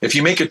 Because if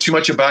you make it too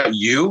much about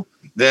you,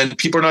 then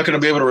people are not going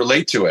to be able to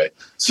relate to it.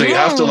 So you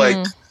have to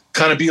like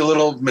kind of be a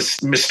little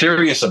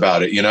mysterious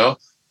about it,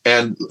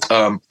 And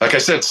like I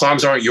said,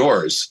 songs aren't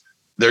yours.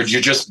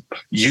 You're just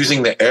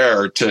using the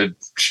air to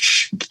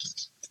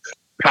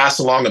pass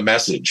along a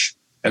message.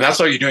 And that's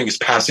all you're doing is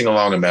passing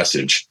along a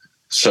message.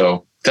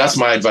 So that's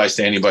my advice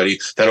to anybody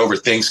that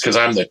overthinks, because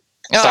I'm the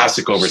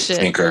classic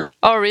overthinker.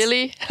 Oh,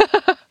 really?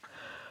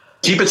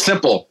 Keep it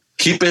simple.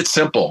 Keep it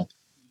simple.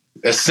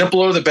 As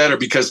simpler, the better,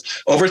 because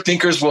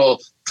overthinkers will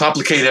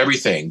complicate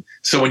everything.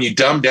 So when you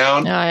dumb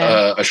down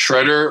a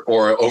shredder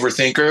or an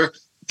overthinker,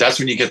 that's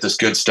when you get this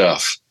good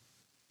stuff.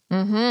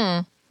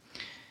 Mm-hmm.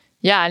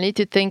 Yeah, I need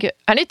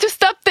to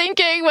stop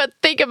thinking, but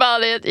think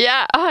about it.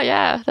 Yeah. Oh,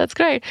 yeah, that's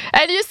great.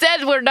 And you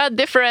said we're not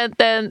different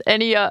than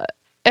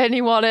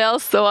anyone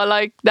else, so I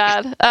like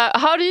that.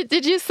 How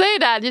did you say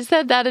that? You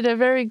said that in a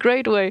very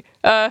great way.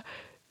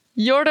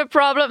 You're the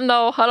problem?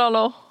 No, I don't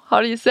know how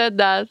you said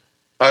that.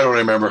 I don't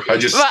remember. I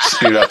just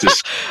spewed out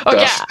this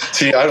okay. stuff.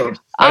 See, I don't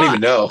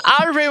even know.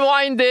 I'll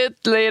rewind it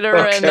later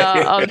and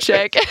I'll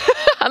check.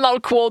 And I'll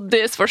quote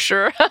this for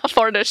sure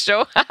for the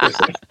show.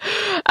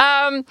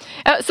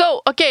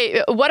 So,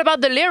 okay, what about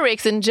the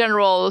lyrics in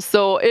general?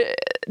 So,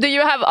 do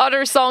you have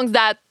other songs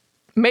that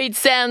made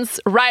sense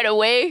right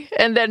away,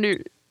 and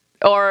then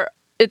or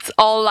it's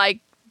all like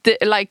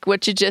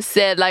what you just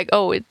said, like,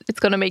 oh, it's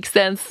gonna make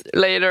sense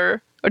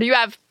later? Or do you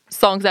have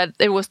songs that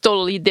it was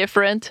totally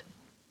different?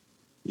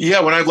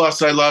 Yeah, when I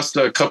lost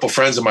a couple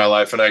friends in my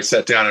life, and I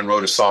sat down and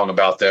wrote a song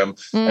about them,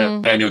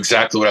 and I knew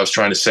exactly what I was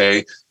trying to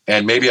say.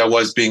 And maybe I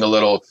was being a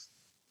little.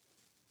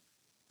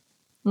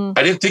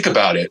 I didn't think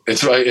about it.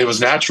 It was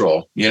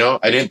natural, you know.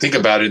 I didn't think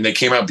about it, and they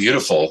came out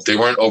beautiful. They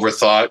weren't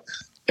overthought.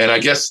 And I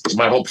guess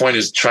my whole point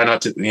is try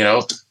not to, you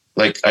know,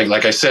 like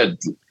I said,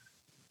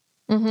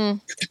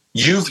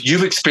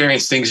 you've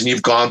experienced things, and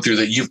you've gone through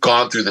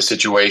the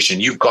situation.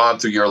 You've gone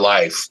through your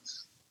life.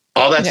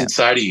 All that's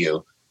inside of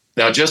you.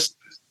 Now, just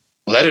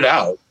let it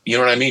out. You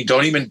know what I mean?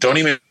 Don't even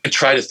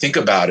try to think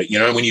about it. You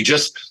know, when you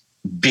just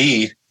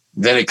be,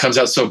 then it comes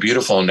out so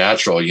beautiful and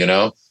natural, you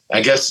know,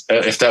 I guess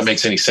if that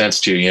makes any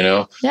sense to you, you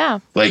know,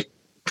 like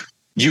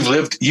you've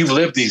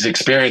lived these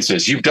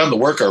experiences, you've done the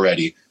work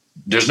already.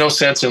 There's no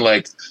sense in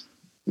like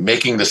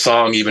making the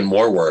song even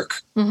more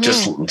work.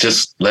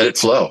 Just let it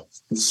flow.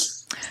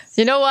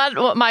 You know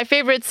what? My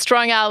favorite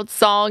Strung Out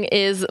song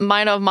is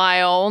Mind of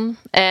My Own.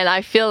 And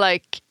I feel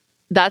like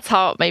that's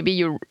how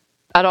maybe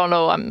I don't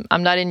know,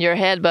 I'm not in your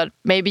head, but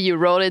maybe you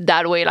wrote it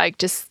that way. Like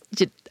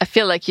I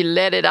feel like you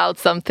let it out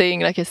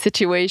something, like a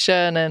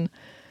situation. And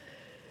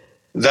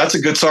that's a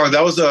good song.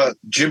 That was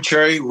Jim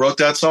Cherry wrote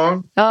that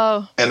song.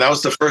 Oh. And that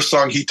was the first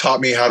song he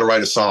taught me how to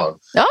write a song.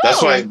 Oh.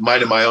 That's why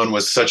Mind of My Own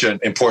was such an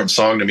important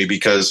song to me,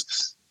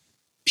 because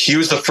he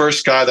was the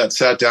first guy that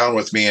sat down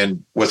with me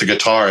and with a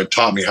guitar and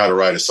taught me how to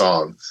write a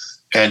song.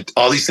 And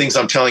all these things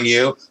I'm telling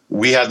you,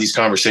 we had these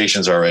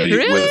conversations already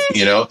with,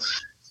 you know.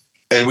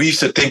 And we used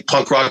to think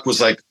punk rock was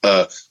like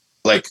the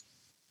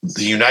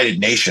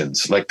United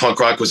Nations, like punk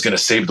rock was going to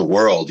save the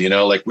world, you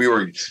know, like we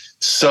were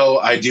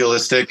so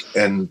idealistic,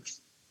 and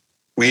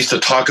we used to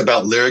talk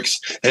about lyrics.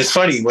 And it's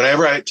funny,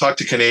 whenever I talk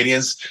to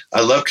Canadians,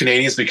 I love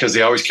Canadians because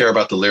they always care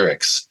about the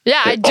lyrics.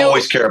 Yeah, I do.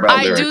 Always care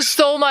about lyrics. I do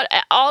so much.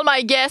 All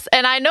my guests,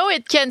 and I know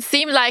it can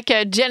seem like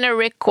a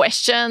generic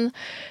question,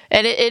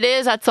 and it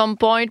is at some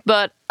point,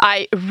 but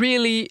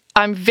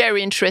I'm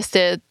very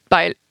interested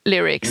by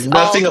lyrics.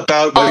 Nothing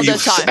about what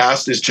you've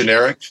asked is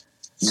generic.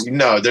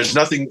 No, there's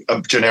nothing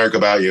generic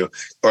about you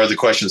or the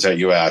questions that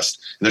you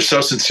asked. They're so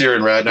sincere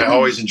and rad, and I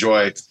always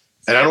enjoy.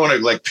 And I don't want to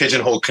like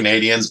pigeonhole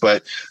Canadians,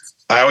 but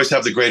I always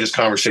have the greatest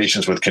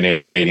conversations with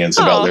Canadians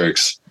about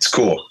lyrics. It's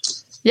cool.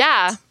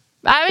 Yeah,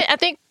 I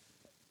think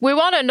we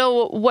want to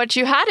know what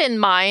you had in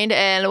mind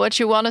and what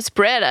you want to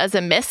spread as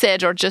a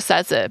message or just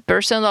as a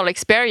personal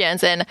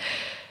experience. And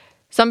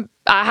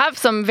I have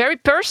some very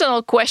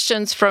personal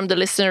questions from the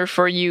listener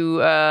for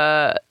you,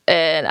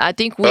 and I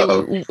think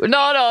no,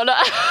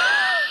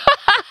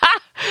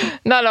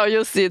 no,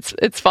 you'll see,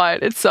 it's fine,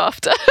 it's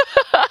soft.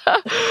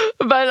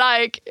 But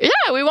like,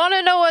 yeah, we want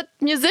to know what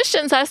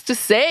musicians has to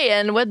say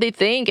and what they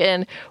think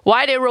and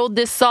why they wrote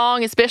this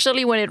song,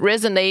 especially when it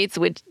resonates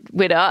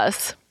with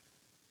us.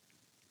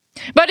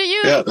 But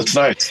yeah, that's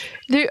nice.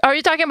 Are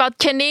you talking about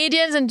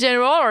Canadians in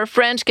general or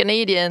French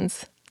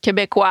Canadians,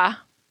 Québécois?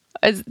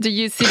 Do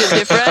you see the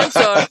difference?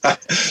 Or?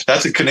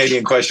 That's a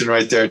Canadian question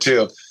right there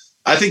too.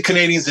 I think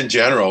Canadians in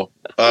general.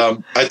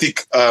 I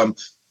think I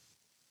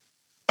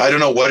don't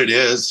know what it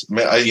is.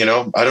 I don't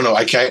know. I don't know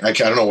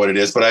what it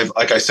is. But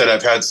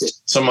I've had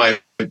some of my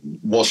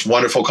most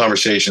wonderful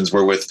conversations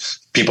were with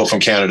people from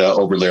Canada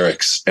over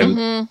lyrics,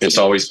 and it's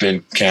always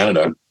been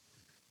Canada.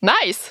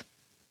 Nice.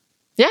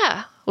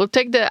 Yeah, we'll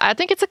take I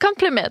think it's a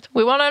compliment.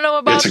 We want to know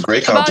about your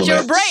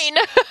brain.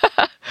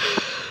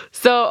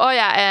 So,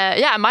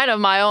 Mind of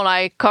My Own,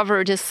 I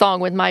covered this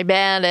song with my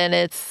band, and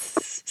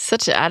it's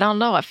I don't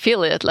know, I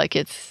feel it, like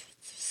it's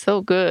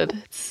so good.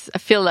 I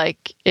feel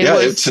like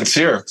it's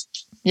sincere.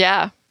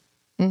 Yeah.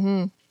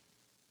 Mm-hmm.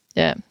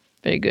 Yeah,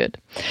 very good.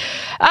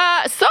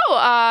 So,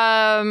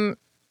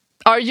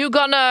 are you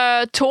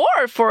gonna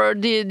tour for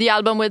the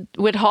album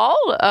with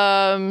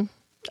Howl?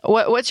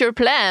 What's your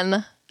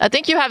plan? I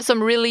think you have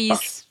some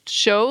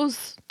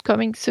shows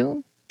coming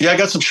soon. Yeah, I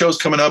got some shows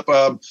coming up.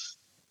 I'm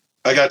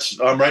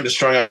writing a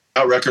Strung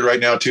Out record right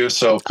now too.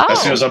 So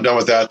as soon as I'm done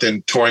with that,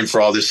 then touring for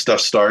all this stuff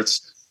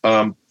starts.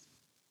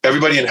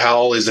 Everybody in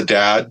Howl is a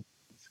dad,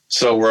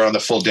 so we're on the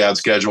full dad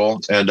schedule,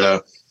 and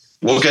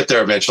we'll get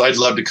there eventually. I'd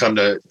love to come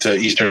to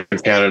Eastern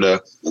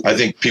Canada. I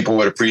think people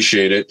would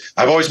appreciate it.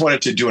 I've always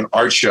wanted to do an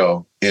art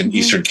show in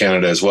Eastern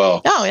Canada as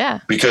well. Oh, yeah.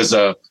 Because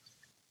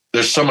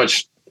there's so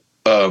much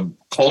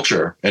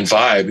culture and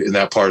vibe in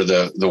that part of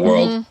the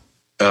world,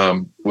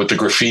 with the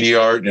graffiti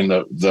art and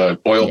the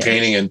oil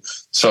painting. And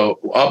so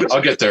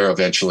I'll get there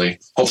eventually,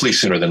 hopefully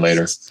sooner than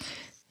later.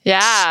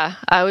 Yeah,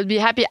 I would be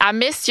happy. I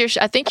missed your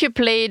I think you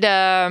played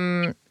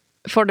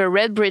for the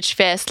Red Bridge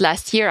Fest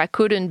last year. I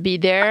couldn't be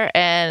there.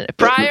 And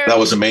prior... That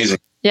was amazing.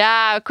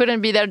 Yeah, I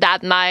couldn't be there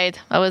that night.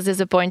 I was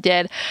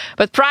disappointed.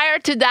 But prior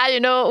to that,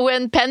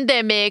 when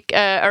pandemic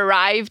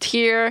arrived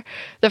here,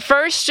 the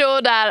first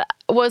show that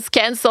was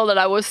canceled that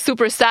I was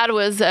super sad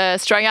was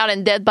Strung Out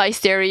and Dead by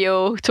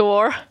Stereo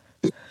tour.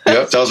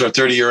 Yep, that was our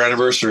 30-year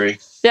anniversary.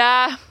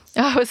 Yeah,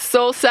 I was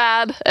so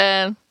sad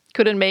and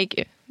couldn't make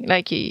it.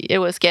 It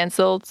was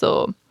canceled.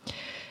 So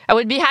I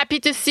would be happy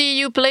to see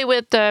you play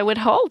with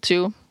Howl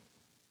too.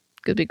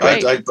 Could be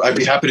great. I'd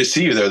be happy to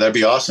see you there. That'd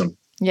be awesome.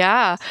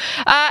 Yeah.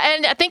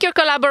 And I think you're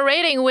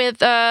collaborating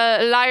with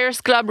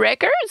Liars Club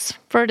Records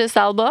for this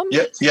album.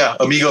 Yeah.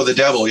 Amigo the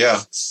Devil, yeah.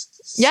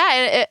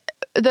 Yeah,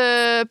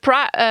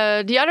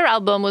 the other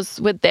album was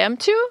with them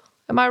too?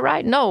 Am I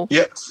right? No.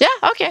 Yeah.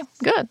 Yeah, okay,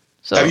 good.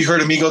 So, have you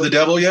heard Amigo the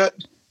Devil yet?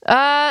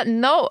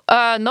 No.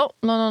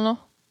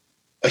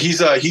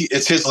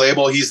 It's his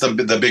label. He's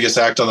the biggest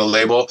act on the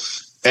label.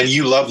 And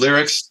you love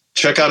lyrics,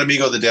 check out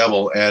Amigo the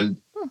Devil. And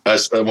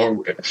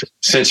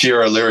since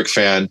you're a lyric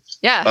fan,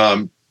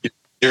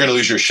 you're going to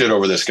lose your shit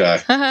over this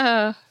guy.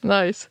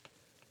 Nice.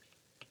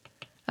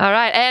 All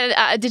right.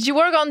 And did you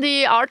work on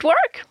the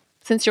artwork?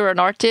 Since you're an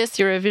artist,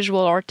 you're a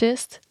visual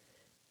artist.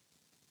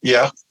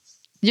 Yeah.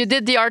 You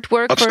did the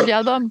artwork for the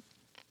album?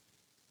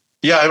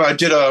 Yeah,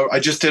 I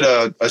just did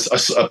a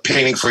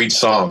painting for each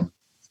song.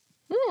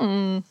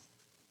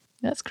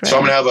 That's great. So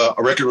I'm going to have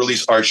a record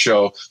release art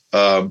show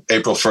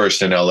April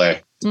 1st in LA.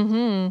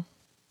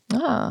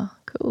 Ah,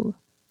 cool.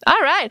 All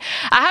right.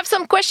 I have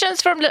some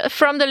questions from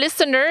the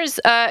listeners.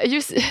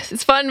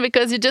 It's fun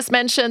because you just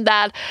mentioned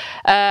that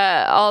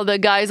all the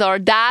guys are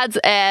dads,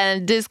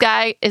 and this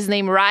guy is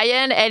named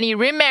Ryan, and he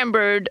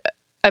remembered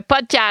a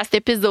podcast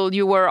episode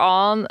you were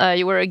on.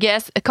 You were a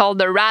guest called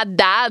The Rad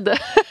Dad.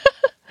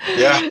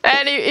 Yeah.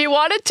 And he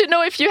wanted to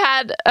know if you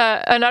had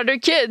another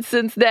kid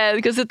since then,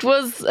 because it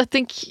was, I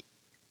think,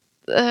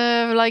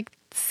 like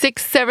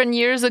 6-7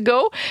 years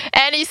ago,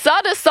 and he saw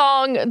the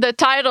song, the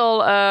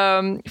title,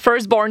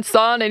 Firstborn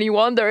Son, and he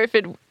wondered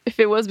if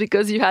it was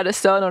because you had a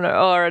son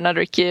or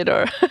another kid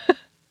or.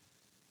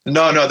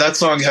 No, that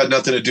song had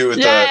nothing to do with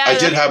I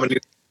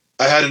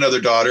had another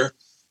daughter.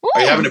 Ooh.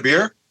 Are you having a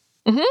beer?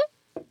 Mm-hmm.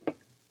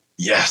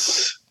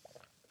 Yes,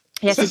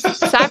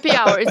 it's happy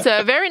hour. It's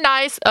a very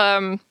nice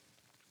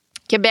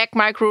Quebec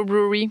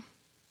microbrewery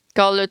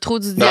called Le Trou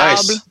du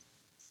Diable.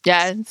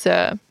 Yeah, it's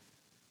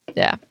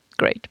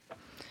great.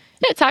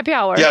 Yeah, it's happy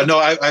hour. Yeah, no,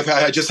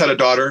 I just had a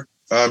daughter.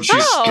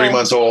 She's 3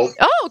 months old.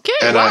 Oh, okay.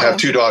 And I have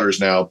 2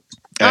 daughters now.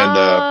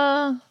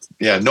 And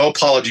no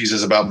apologies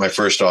is about my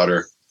first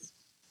daughter.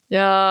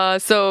 Yeah,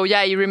 so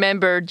you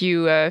remembered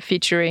you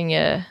featuring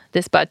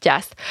this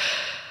podcast.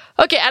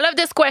 Okay, I love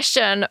this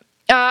question.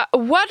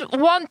 What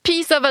one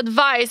piece of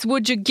advice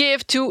would you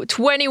give to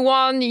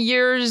 21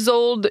 years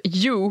old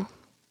you?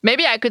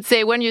 Maybe I could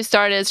say when you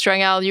started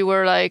Strung Out, you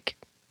were like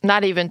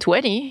not even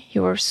 20.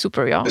 You were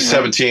super young.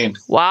 17. Right?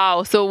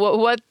 Wow. So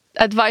what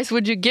advice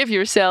would you give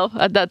yourself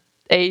at that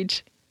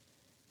age?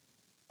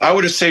 I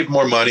would have saved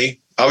more money.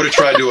 I would have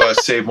tried to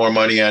save more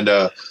money. And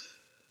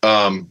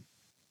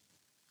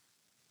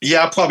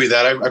probably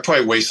that. I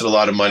probably wasted a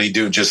lot of money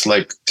doing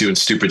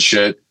stupid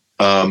shit.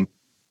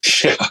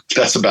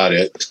 That's about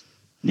it.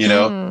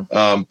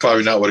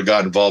 Probably not would have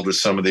got involved with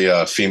some of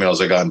the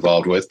females I got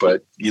involved with,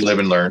 but you live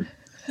and learn.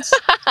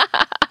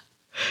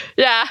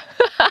 Yeah.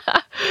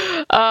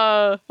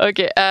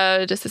 Okay.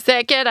 Just a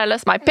second. I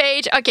lost my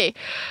page. Okay.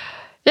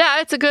 Yeah,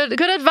 it's a good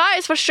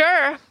advice for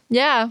sure.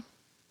 Yeah.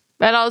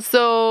 And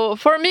also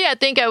for me, I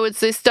think I would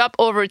say stop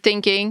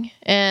overthinking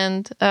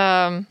and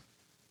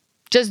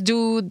just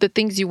do the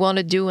things you want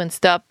to do and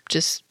stop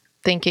just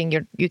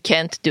thinking you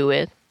can't do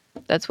it.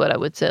 That's what I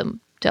would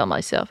tell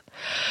myself.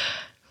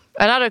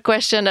 Another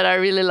question that I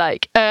really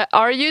like.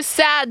 Are you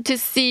sad to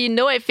see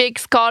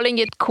NoFX calling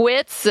it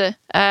quits?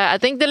 I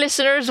think the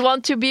listeners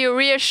want to be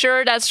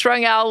reassured that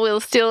Strung Out will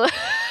still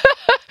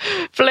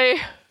play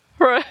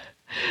for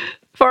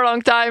a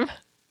long time.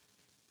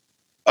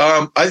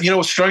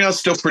 Strung Out's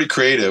still pretty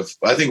creative.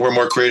 I think we're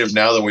more creative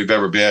now than we've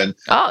ever been.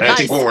 Oh, and nice. I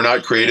think when we're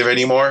not creative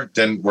anymore,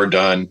 then we're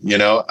done.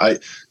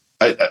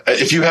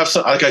 If you have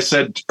some, like I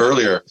said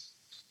earlier,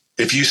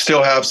 if you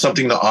still have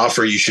something to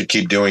offer, you should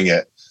keep doing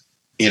it.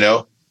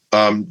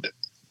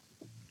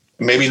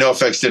 Maybe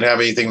NoFX didn't have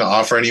anything to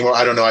offer anymore.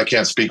 I don't know. I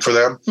can't speak for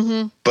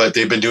them, but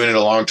they've been doing it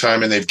a long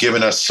time and they've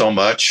given us so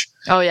much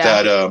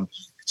that,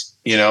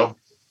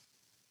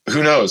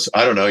 who knows?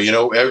 I don't know.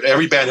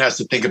 Every band has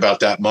to think about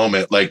that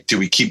moment. Like, do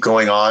we keep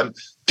going on?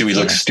 Do we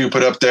look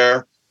stupid up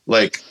there?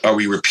 Like, are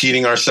we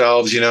repeating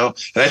ourselves, And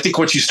I think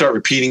once you start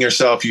repeating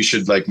yourself, you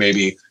should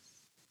maybe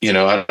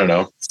I don't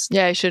know.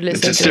 Yeah, I should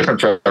listen. It's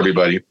different for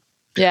everybody.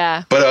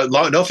 Yeah. But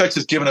NoFX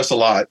has given us a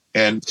lot.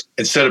 And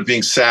instead of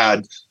being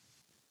sad,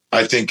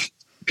 I think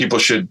people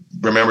should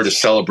remember to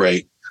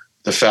celebrate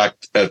the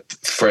fact that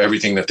for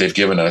everything that they've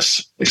given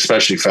us,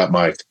 especially Fat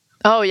Mike.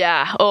 Oh,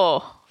 yeah.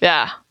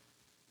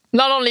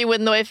 Not only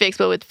with NoFX,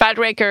 but with Fat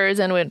Records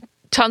and with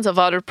tons of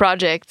other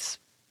projects.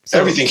 So.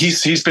 Everything.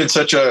 He's been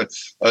such a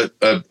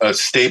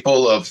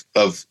staple of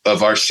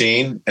our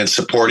scene and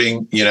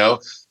supporting,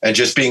 and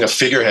just being a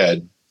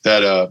figurehead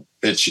that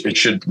it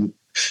should,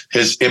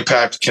 his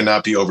impact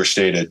cannot be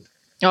overstated.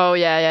 Oh,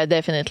 yeah,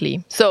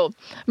 definitely. So,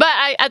 but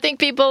I think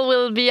people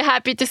will be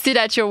happy to see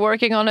that you're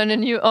working on a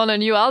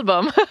new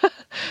album.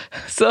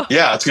 So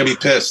yeah, it's gonna be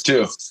pissed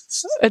too.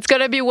 It's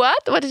gonna be what?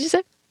 What did you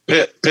say?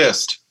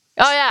 Pissed.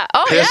 Oh yeah.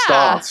 Oh pissed yeah.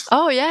 Off.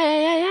 Oh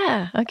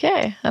yeah.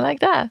 Okay, I like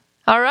that.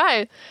 All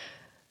right.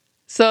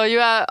 So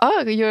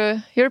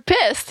you're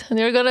pissed, and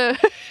you're gonna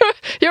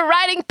you're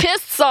writing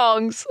pissed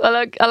songs. I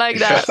like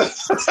that.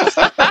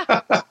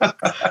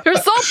 You're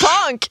so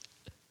punk.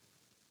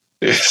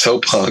 You're so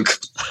punk.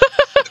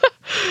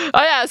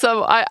 Oh yeah,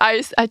 so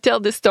I tell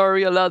this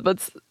story a lot,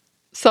 but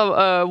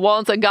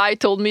once a guy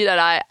told me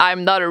that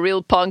I'm not a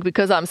real punk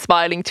because I'm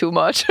smiling too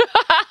much.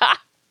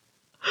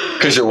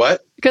 Because you're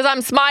what? Because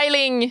I'm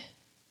smiling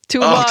too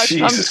much. Oh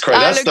Jesus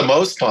Christ, that's the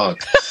most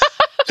punk.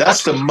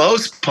 That's the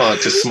most punk,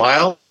 to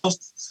smile.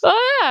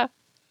 Oh yeah,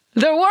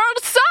 the world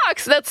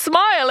sucks. Let's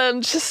smile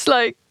and just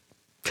like.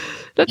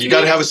 You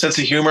got to have a sense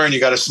of humor and you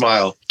got to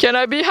smile. Can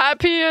I be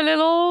happy a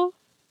little?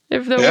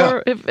 If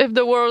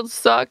the world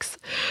sucks.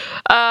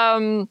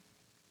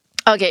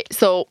 Okay,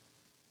 so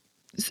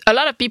a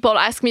lot of people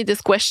ask me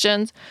this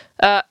question.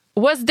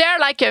 Was there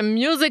like a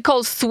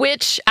musical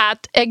switch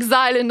at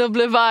Exile in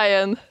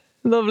Oblivion?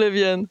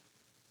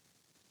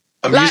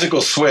 A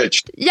musical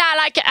switch? Yeah,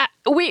 like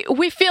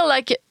we feel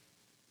like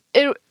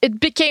it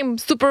became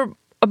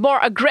more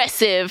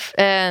aggressive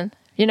and,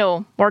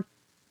 more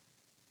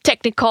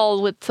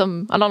technical with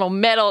some, I don't know,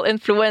 metal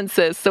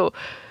influences. So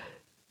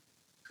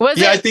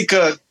I think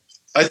the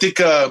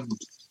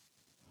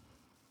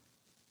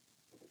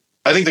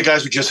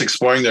guys were just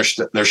exploring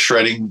their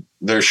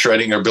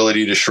shredding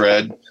ability to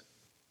shred,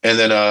 and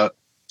then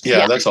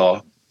that's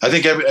all. I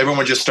think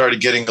everyone just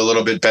started getting a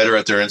little bit better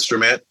at their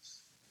instrument,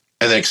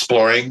 and then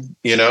exploring,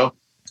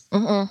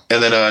 Mm-hmm.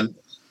 And then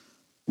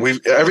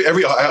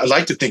I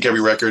like to think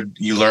every record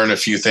you learn a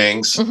few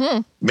things,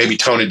 mm-hmm. maybe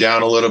tone it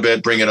down a little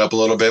bit, bring it up a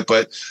little bit,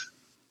 but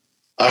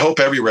I hope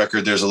every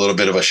record there's a little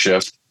bit of a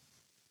shift.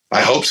 I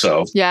hope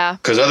so. Yeah.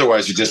 Because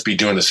otherwise you'd just be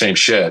doing the same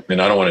shit,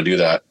 and I don't want to do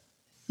that.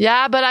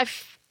 Yeah, but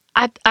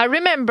I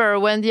remember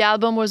when the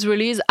album was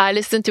released, I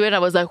listened to it and I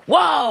was like,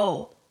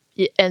 whoa!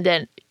 And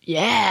then,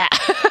 yeah.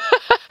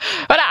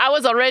 But I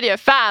was already a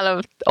fan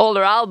of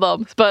older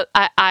albums, but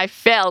I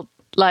felt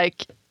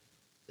like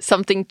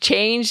something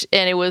changed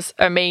and it was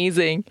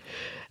amazing.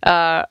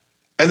 And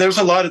there was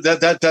a lot of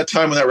that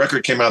time when that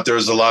record came out, there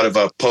was a lot of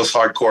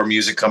post-hardcore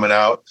music coming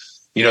out.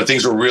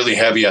 Things were really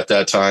heavy at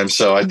that time.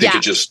 So I think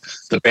it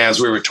just, the bands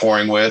we were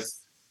touring with,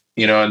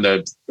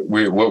 and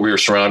what we were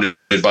surrounded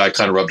by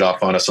kind of rubbed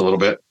off on us a little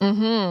bit.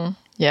 Mm-hmm.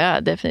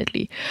 Yeah,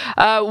 definitely.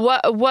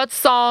 What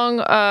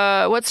Strung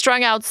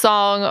Out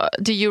song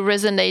do you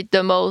resonate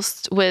the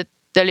most with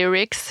the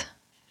lyrics?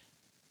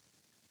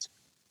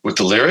 With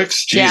the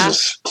lyrics?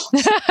 Jesus.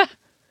 Yeah.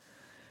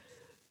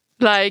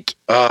 Like,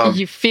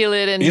 you feel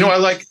it. And I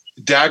like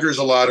Daggers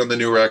a lot on the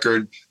new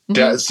record.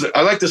 Mm-hmm.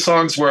 I like the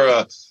songs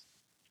where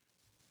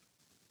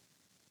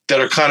that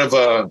are kind of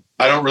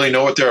I don't really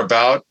know what they're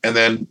about, and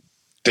then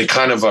they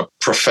kind of are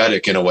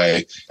prophetic in a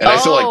way. And I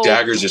feel like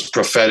Daggers is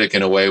prophetic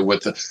in a way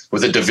with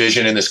the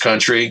division in this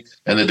country,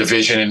 and the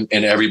division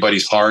in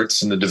everybody's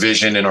hearts, and the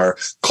division in our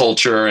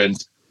culture,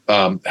 and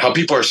how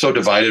people are so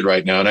divided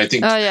right now. And I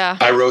think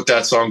I wrote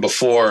that song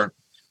before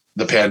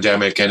the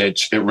pandemic, and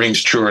it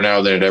rings truer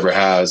now than it ever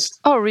has.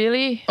 Oh,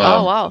 really?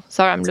 Oh, wow.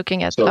 Sorry, I'm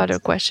looking at the other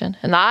question.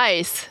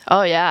 Nice.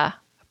 Oh, yeah.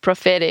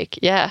 Prophetic.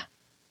 Yeah.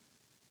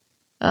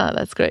 Oh,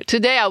 that's great.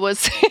 Today I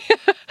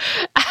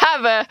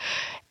have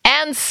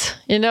ants,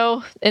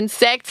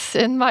 insects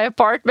in my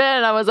apartment.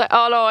 And I was like,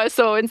 oh no.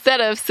 So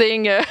instead of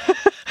saying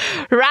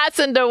rats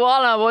in the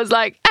wall, I was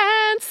like,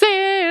 ants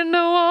in the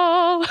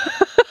wall.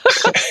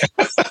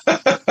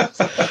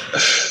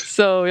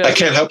 So yeah. I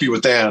can't help you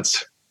with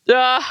ants.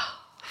 Yeah.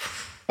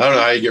 I don't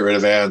know how you get rid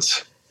of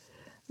ants.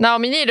 No,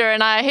 me neither.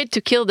 And I hate to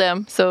kill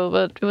them.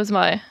 But it was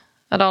I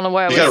don't know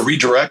why You got to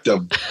redirect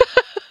them.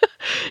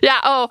 Yeah.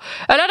 Oh,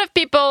 a lot of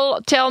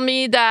people tell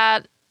me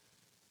that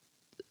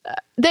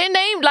they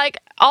named like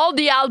all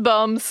the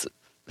albums,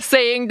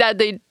 saying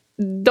that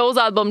those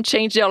albums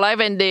changed their life,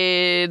 and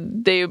they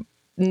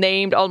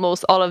named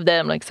almost all of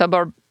them, like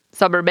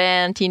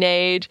Suburban,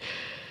 Teenage,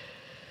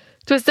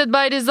 Twisted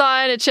by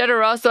Design,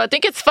 etc. So I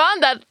think it's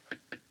fun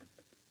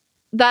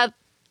that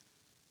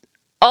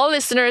all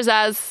listeners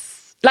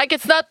like,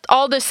 it's not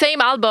all the same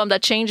album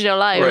that changed their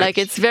life. Right. Like,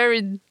 it's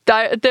very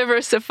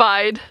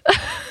diversified.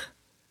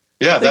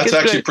 Yeah, that's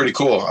actually pretty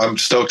cool. I'm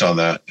stoked on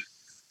that.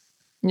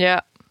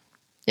 Yeah.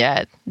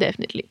 Yeah,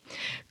 definitely.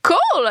 Cool.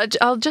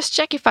 I'll just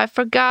check if I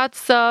forgot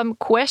some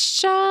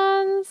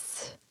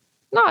questions.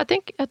 No, I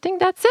think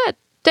that's it.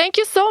 Thank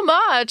you so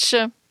much.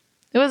 It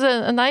was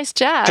a nice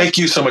chat. Thank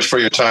you so much for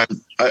your time.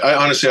 I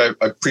honestly, I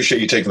appreciate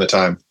you taking the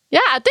time. Yeah,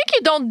 I think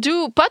you don't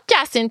do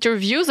podcast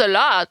interviews a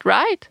lot,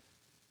 right?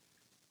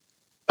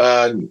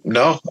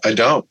 No, I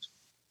don't.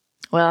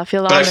 Well, I feel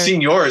honored. But I've seen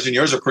yours, and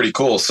yours are pretty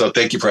cool. So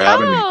thank you for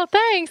having me. Oh,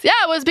 thanks. Yeah,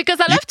 it was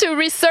because I love to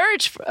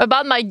research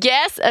about my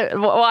guests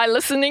while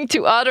listening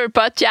to other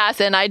podcasts,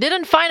 and I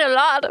didn't find a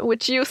lot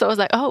with you. So I was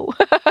like, oh.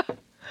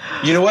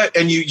 You know what?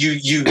 And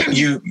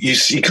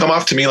you come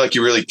off to me like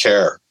you really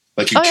care.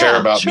 Like you care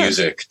about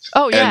music.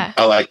 Oh, yeah. And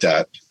I like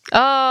that.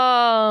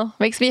 Oh,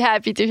 makes me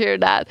happy to hear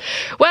that.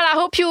 Well, I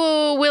hope you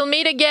will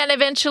meet again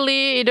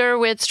eventually, either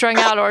with Strung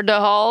Out or the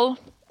Howl.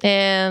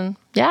 And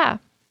yeah,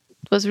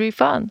 it was really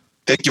fun.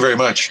 Thank you very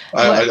much.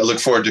 I look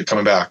forward to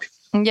coming back.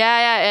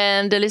 Yeah.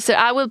 And the listener,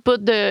 I will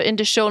put in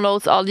the show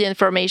notes all the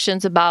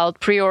informations about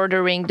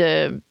pre-ordering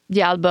the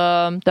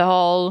album, the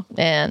Howl,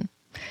 and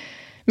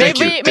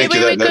maybe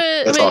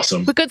that's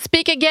awesome. We could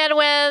speak again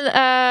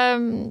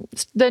when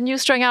the new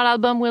Strung Out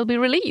album will be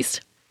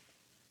released.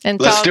 And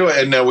let's do it,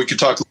 and we could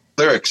talk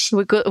lyrics.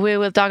 We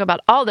will talk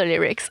about all the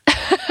lyrics.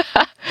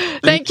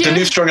 Thank you. The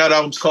new Strung Out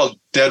album's called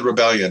Dead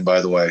Rebellion,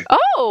 by the way.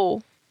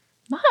 Oh,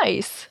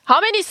 nice. How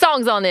many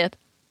songs on it?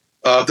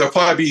 There'll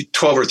probably be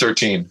 12 or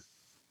 13.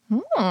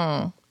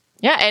 Yeah,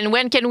 and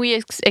when can we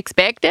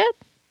expect it?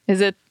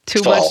 Is it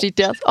too Fall. much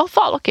details? Oh,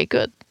 fall. Okay,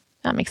 good.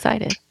 I'm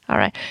excited. All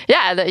right.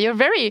 Yeah, you're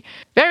very,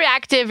 very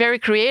active, very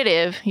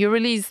creative. You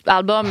release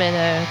album in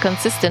a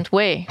consistent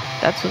way.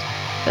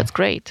 That's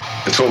great.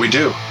 That's what we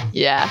do.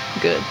 Yeah,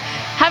 good.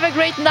 Have a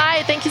great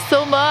night. Thank you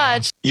so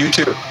much. You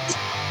too.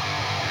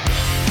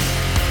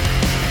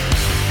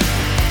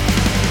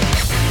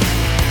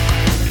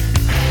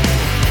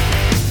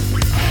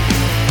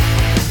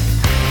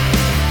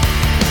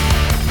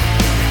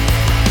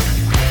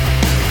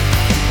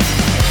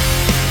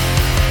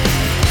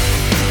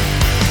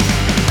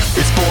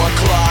 It's 4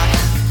 o'clock,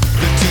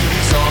 the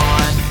TV's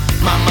on.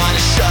 My mind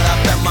is shut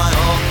up and my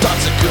own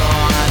thoughts are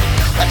gone.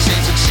 I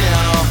changed the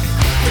channel,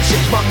 I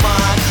changed my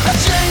mind, I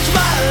changed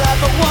my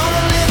life, I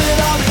wanna leave it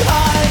all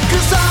behind.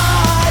 Cause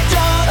I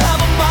don't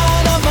have a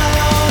mind of my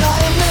own, I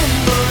am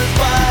influenced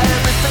by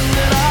everything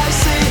that I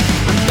see.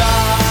 And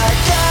I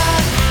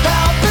can't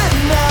help it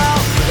now,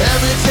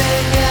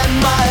 everything in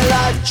my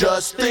life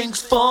just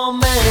thinks for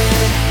me.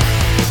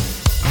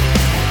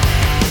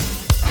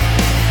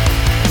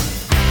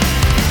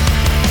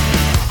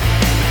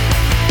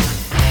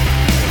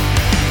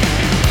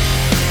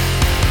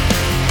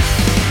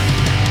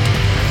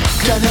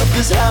 Can't help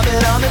this habit,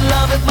 I'm in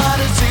love with my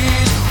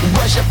disease.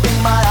 Worshipping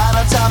my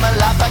idol, time of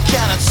life I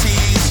cannot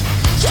seize.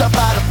 Stop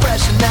out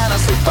depression and I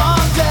sleep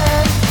all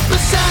day. The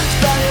sun's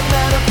value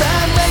matter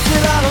and make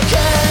it all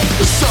okay.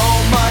 There's so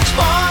much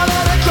more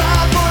than a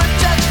cry for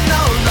attention.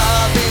 No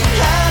loving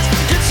hands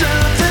get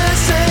soon to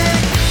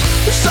sing.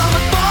 There's so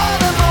much more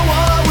than my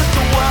war with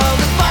the world.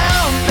 If my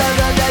own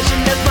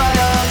degradation is my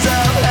own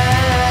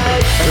self-hate.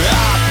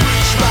 I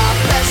preach my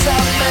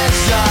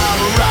pessimism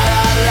right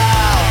out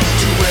loud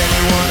to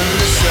anyone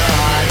who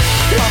listen.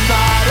 I'm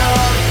not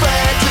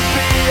afraid to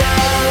be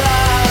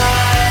alive.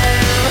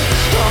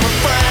 I'm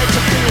afraid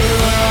to be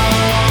alone.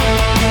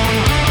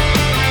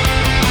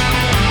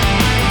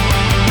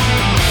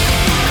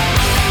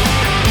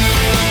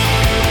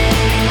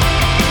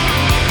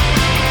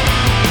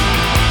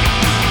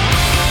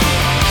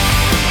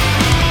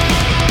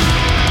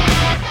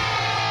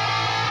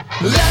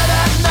 Late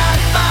at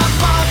night, my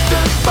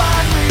monsters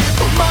find me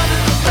from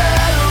under the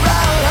bed or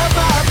out of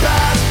my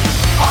past.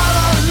 All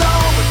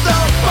alone with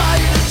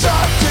nobody to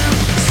talk to.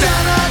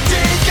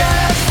 Sanity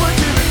gets put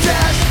to the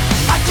test.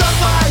 I close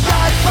my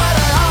eyes, but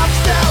I'm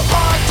still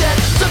haunted.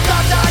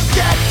 Sometimes I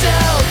get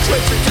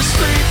twisted to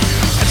sleep,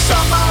 and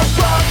somehow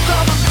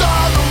problems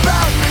all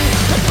around me.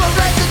 And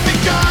forensic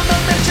become a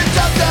mission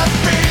of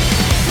defeat.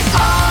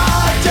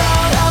 I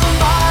don't have a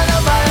mind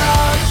of my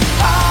own.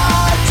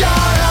 I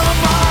don't have a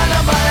mind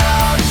of my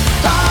own.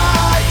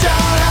 I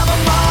don't have a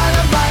mind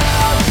of my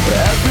own.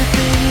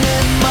 Everything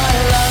in my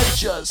life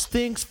just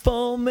thinks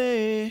for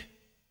me.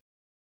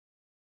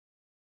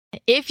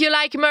 If you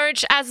like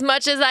merch as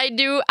much as I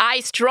do, I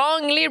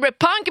strongly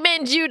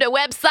recommend you the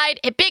website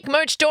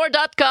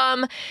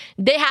epicmerchstore.com.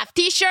 They have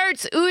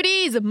t-shirts,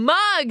 hoodies,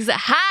 mugs,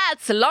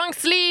 hats, long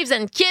sleeves,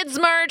 and kids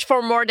merch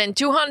for more than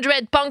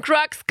 200 punk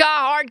rock, ska,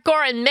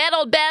 hardcore, and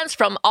metal bands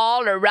from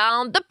all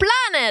around the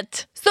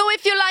planet. So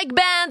if you like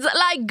bands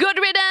like Good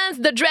Riddance,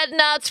 The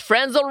Dreadnoughts,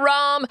 Frenzel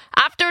Rom,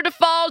 After the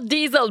Fall,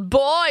 Diesel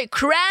Boy,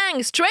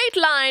 Krang, Straight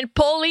Line,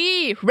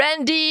 Polly,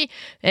 Randy,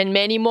 and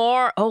many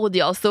more. Oh,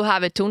 they also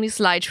have a Tony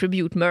Sly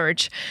tribute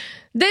merch.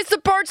 They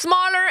support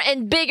smaller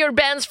and bigger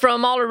bands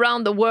from all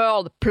around the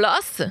world.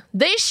 Plus,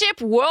 they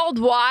ship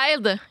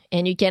worldwide,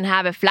 and you can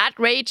have a flat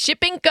rate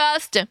shipping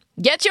cost.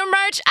 Get your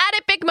merch at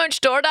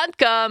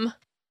epicmerchstore.com.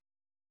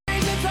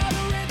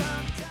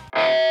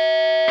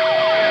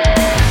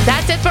 That's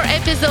That's it for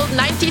episode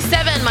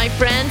 97, my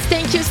friends.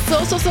 Thank you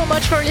so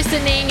much for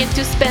listening and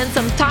to spend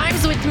some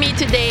times with me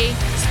today.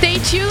 Stay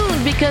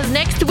tuned because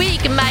next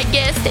week my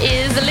guest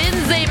is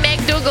Lindsay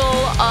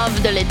McDougall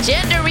of the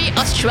legendary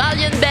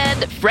Australian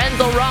band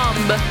Frenzal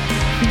Rumb.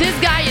 This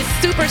guy is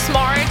super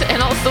smart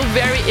and also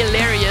very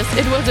hilarious.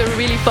 It was a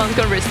really fun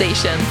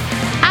conversation.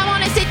 I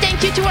want to say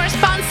thank you to our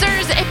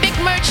sponsors, Epic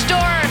Merch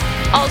Store,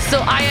 also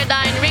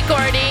Iodine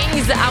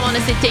Recordings. I want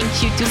to say thank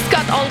you to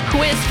Scott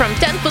Alquist from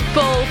 10 Foot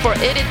Pole for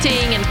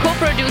editing and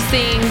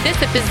co-producing this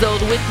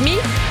episode with me.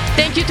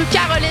 Thank you to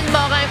Caroline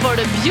Morin for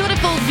the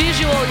beautiful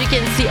visual you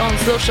can see on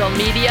social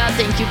media.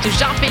 Thank you to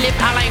Jean-Philippe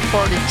Alain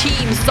for the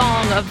theme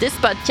song of this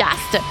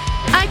podcast.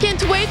 I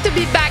can't wait to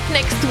be back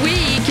next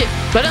week.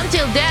 But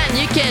until then,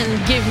 you can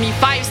give me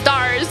 5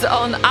 stars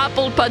on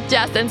Apple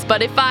Podcasts and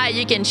Spotify.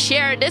 You can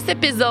share this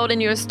episode in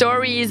your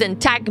stories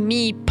and tag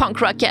me,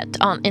 Punk Rocket,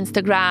 on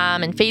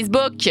Instagram and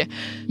Facebook.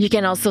 You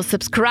can also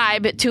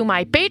subscribe to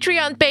my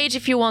Patreon page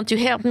if you want to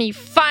help me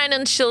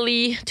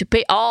financially to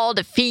pay all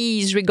the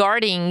fees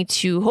regarding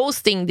to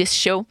hosting this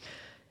show.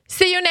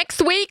 See you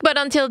next week, but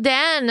until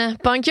then,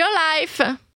 punk your life!